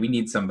 hey, we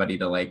need somebody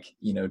to like,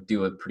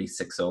 do a pretty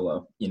sick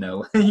solo,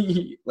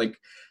 like,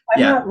 I'm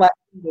not liking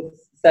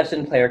this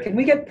session player. Can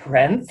we get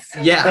Prince?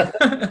 Yeah.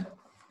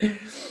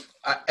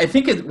 I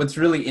think what's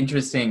really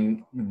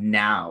interesting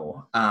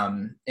now,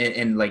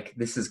 and like,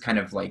 this is kind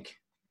of like,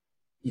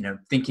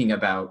 thinking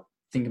about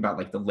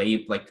like the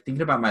label, like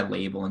thinking about my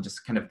label and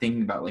just kind of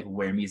thinking about like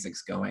where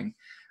music's going.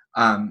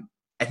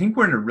 I think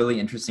we're in a really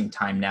interesting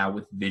time now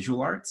with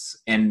visual arts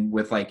and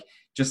with like,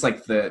 just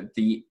like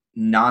the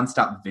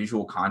nonstop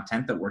visual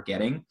content that we're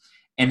getting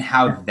and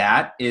how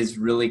that is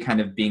really kind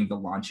of being the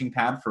launching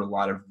pad for a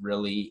lot of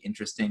really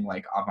interesting,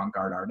 like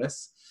avant-garde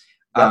artists.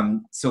 Yep.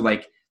 So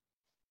like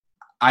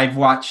I've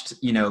watched,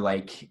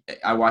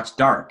 I watched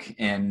Dark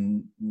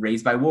and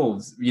Raised by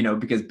Wolves,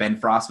 because Ben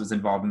Frost was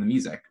involved in the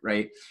music,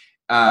 right?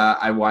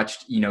 I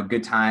watched,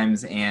 Good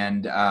Times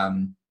and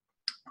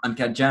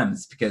Uncut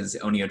Gems because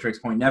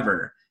Oneotrix Point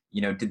Never,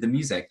 did the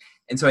music.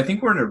 And so I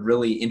think we're in a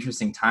really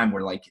interesting time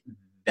where like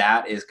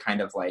that is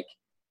kind of like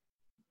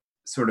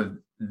sort of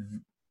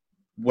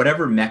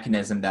whatever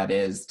mechanism that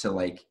is to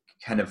like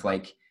kind of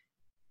like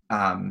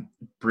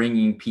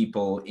bringing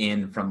people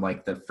in from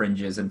like the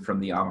fringes and from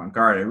the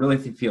avant-garde. I really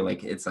feel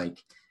like it's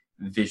like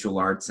visual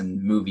arts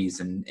and movies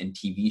and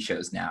TV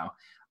shows now,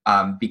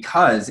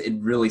 because it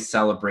really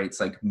celebrates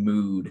like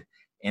mood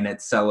and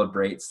it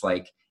celebrates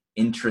like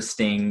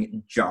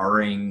interesting,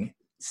 jarring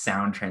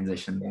sound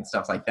transitions and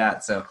stuff like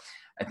that. So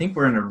I think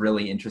we're in a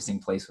really interesting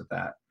place with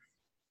that.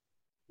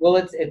 Well,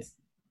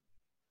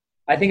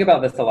 I think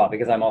about this a lot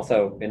because I'm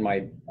also in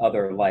my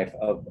other life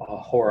a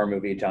horror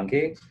movie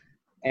junkie.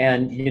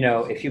 And,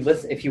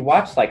 if you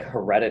watch like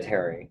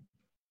Hereditary,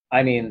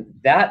 I mean,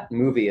 that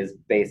movie is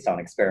based on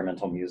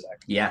experimental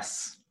music.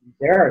 Yes.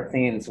 There are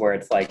scenes where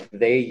it's like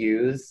they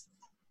use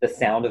the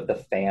sound of the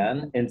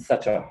fan in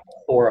such a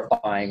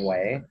horrifying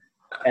way.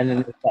 And then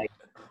it's like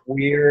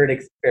weird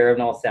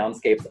experimental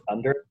soundscapes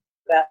under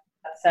that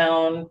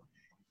sound.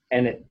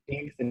 And it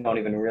peaks and you don't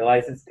even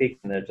realize it's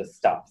peaked and then it just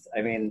stops.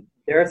 I mean,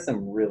 there is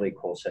some really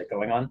cool shit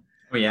going on.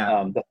 Oh,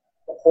 yeah. The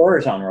horror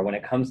genre, when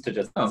it comes to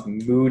just this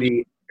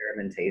moody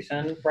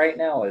experimentation right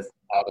now, is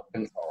out of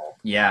control.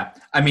 Yeah.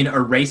 I mean,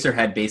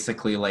 Eraserhead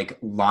basically like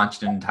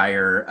launched an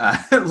entire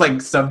like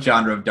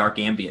subgenre of dark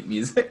ambient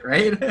music,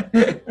 right?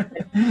 Kind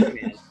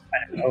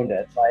of owned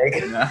it.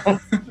 Like.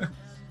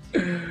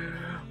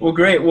 Well,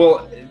 great.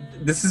 Well,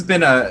 this has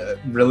been a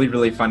really,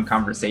 really fun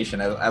conversation.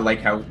 I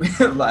like how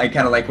I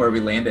kind of like where we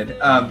landed.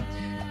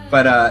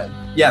 But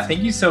yeah,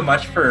 thank you so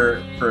much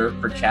for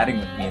chatting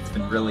with me. It's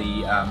been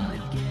really,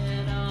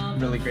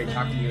 really great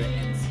talking to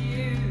you.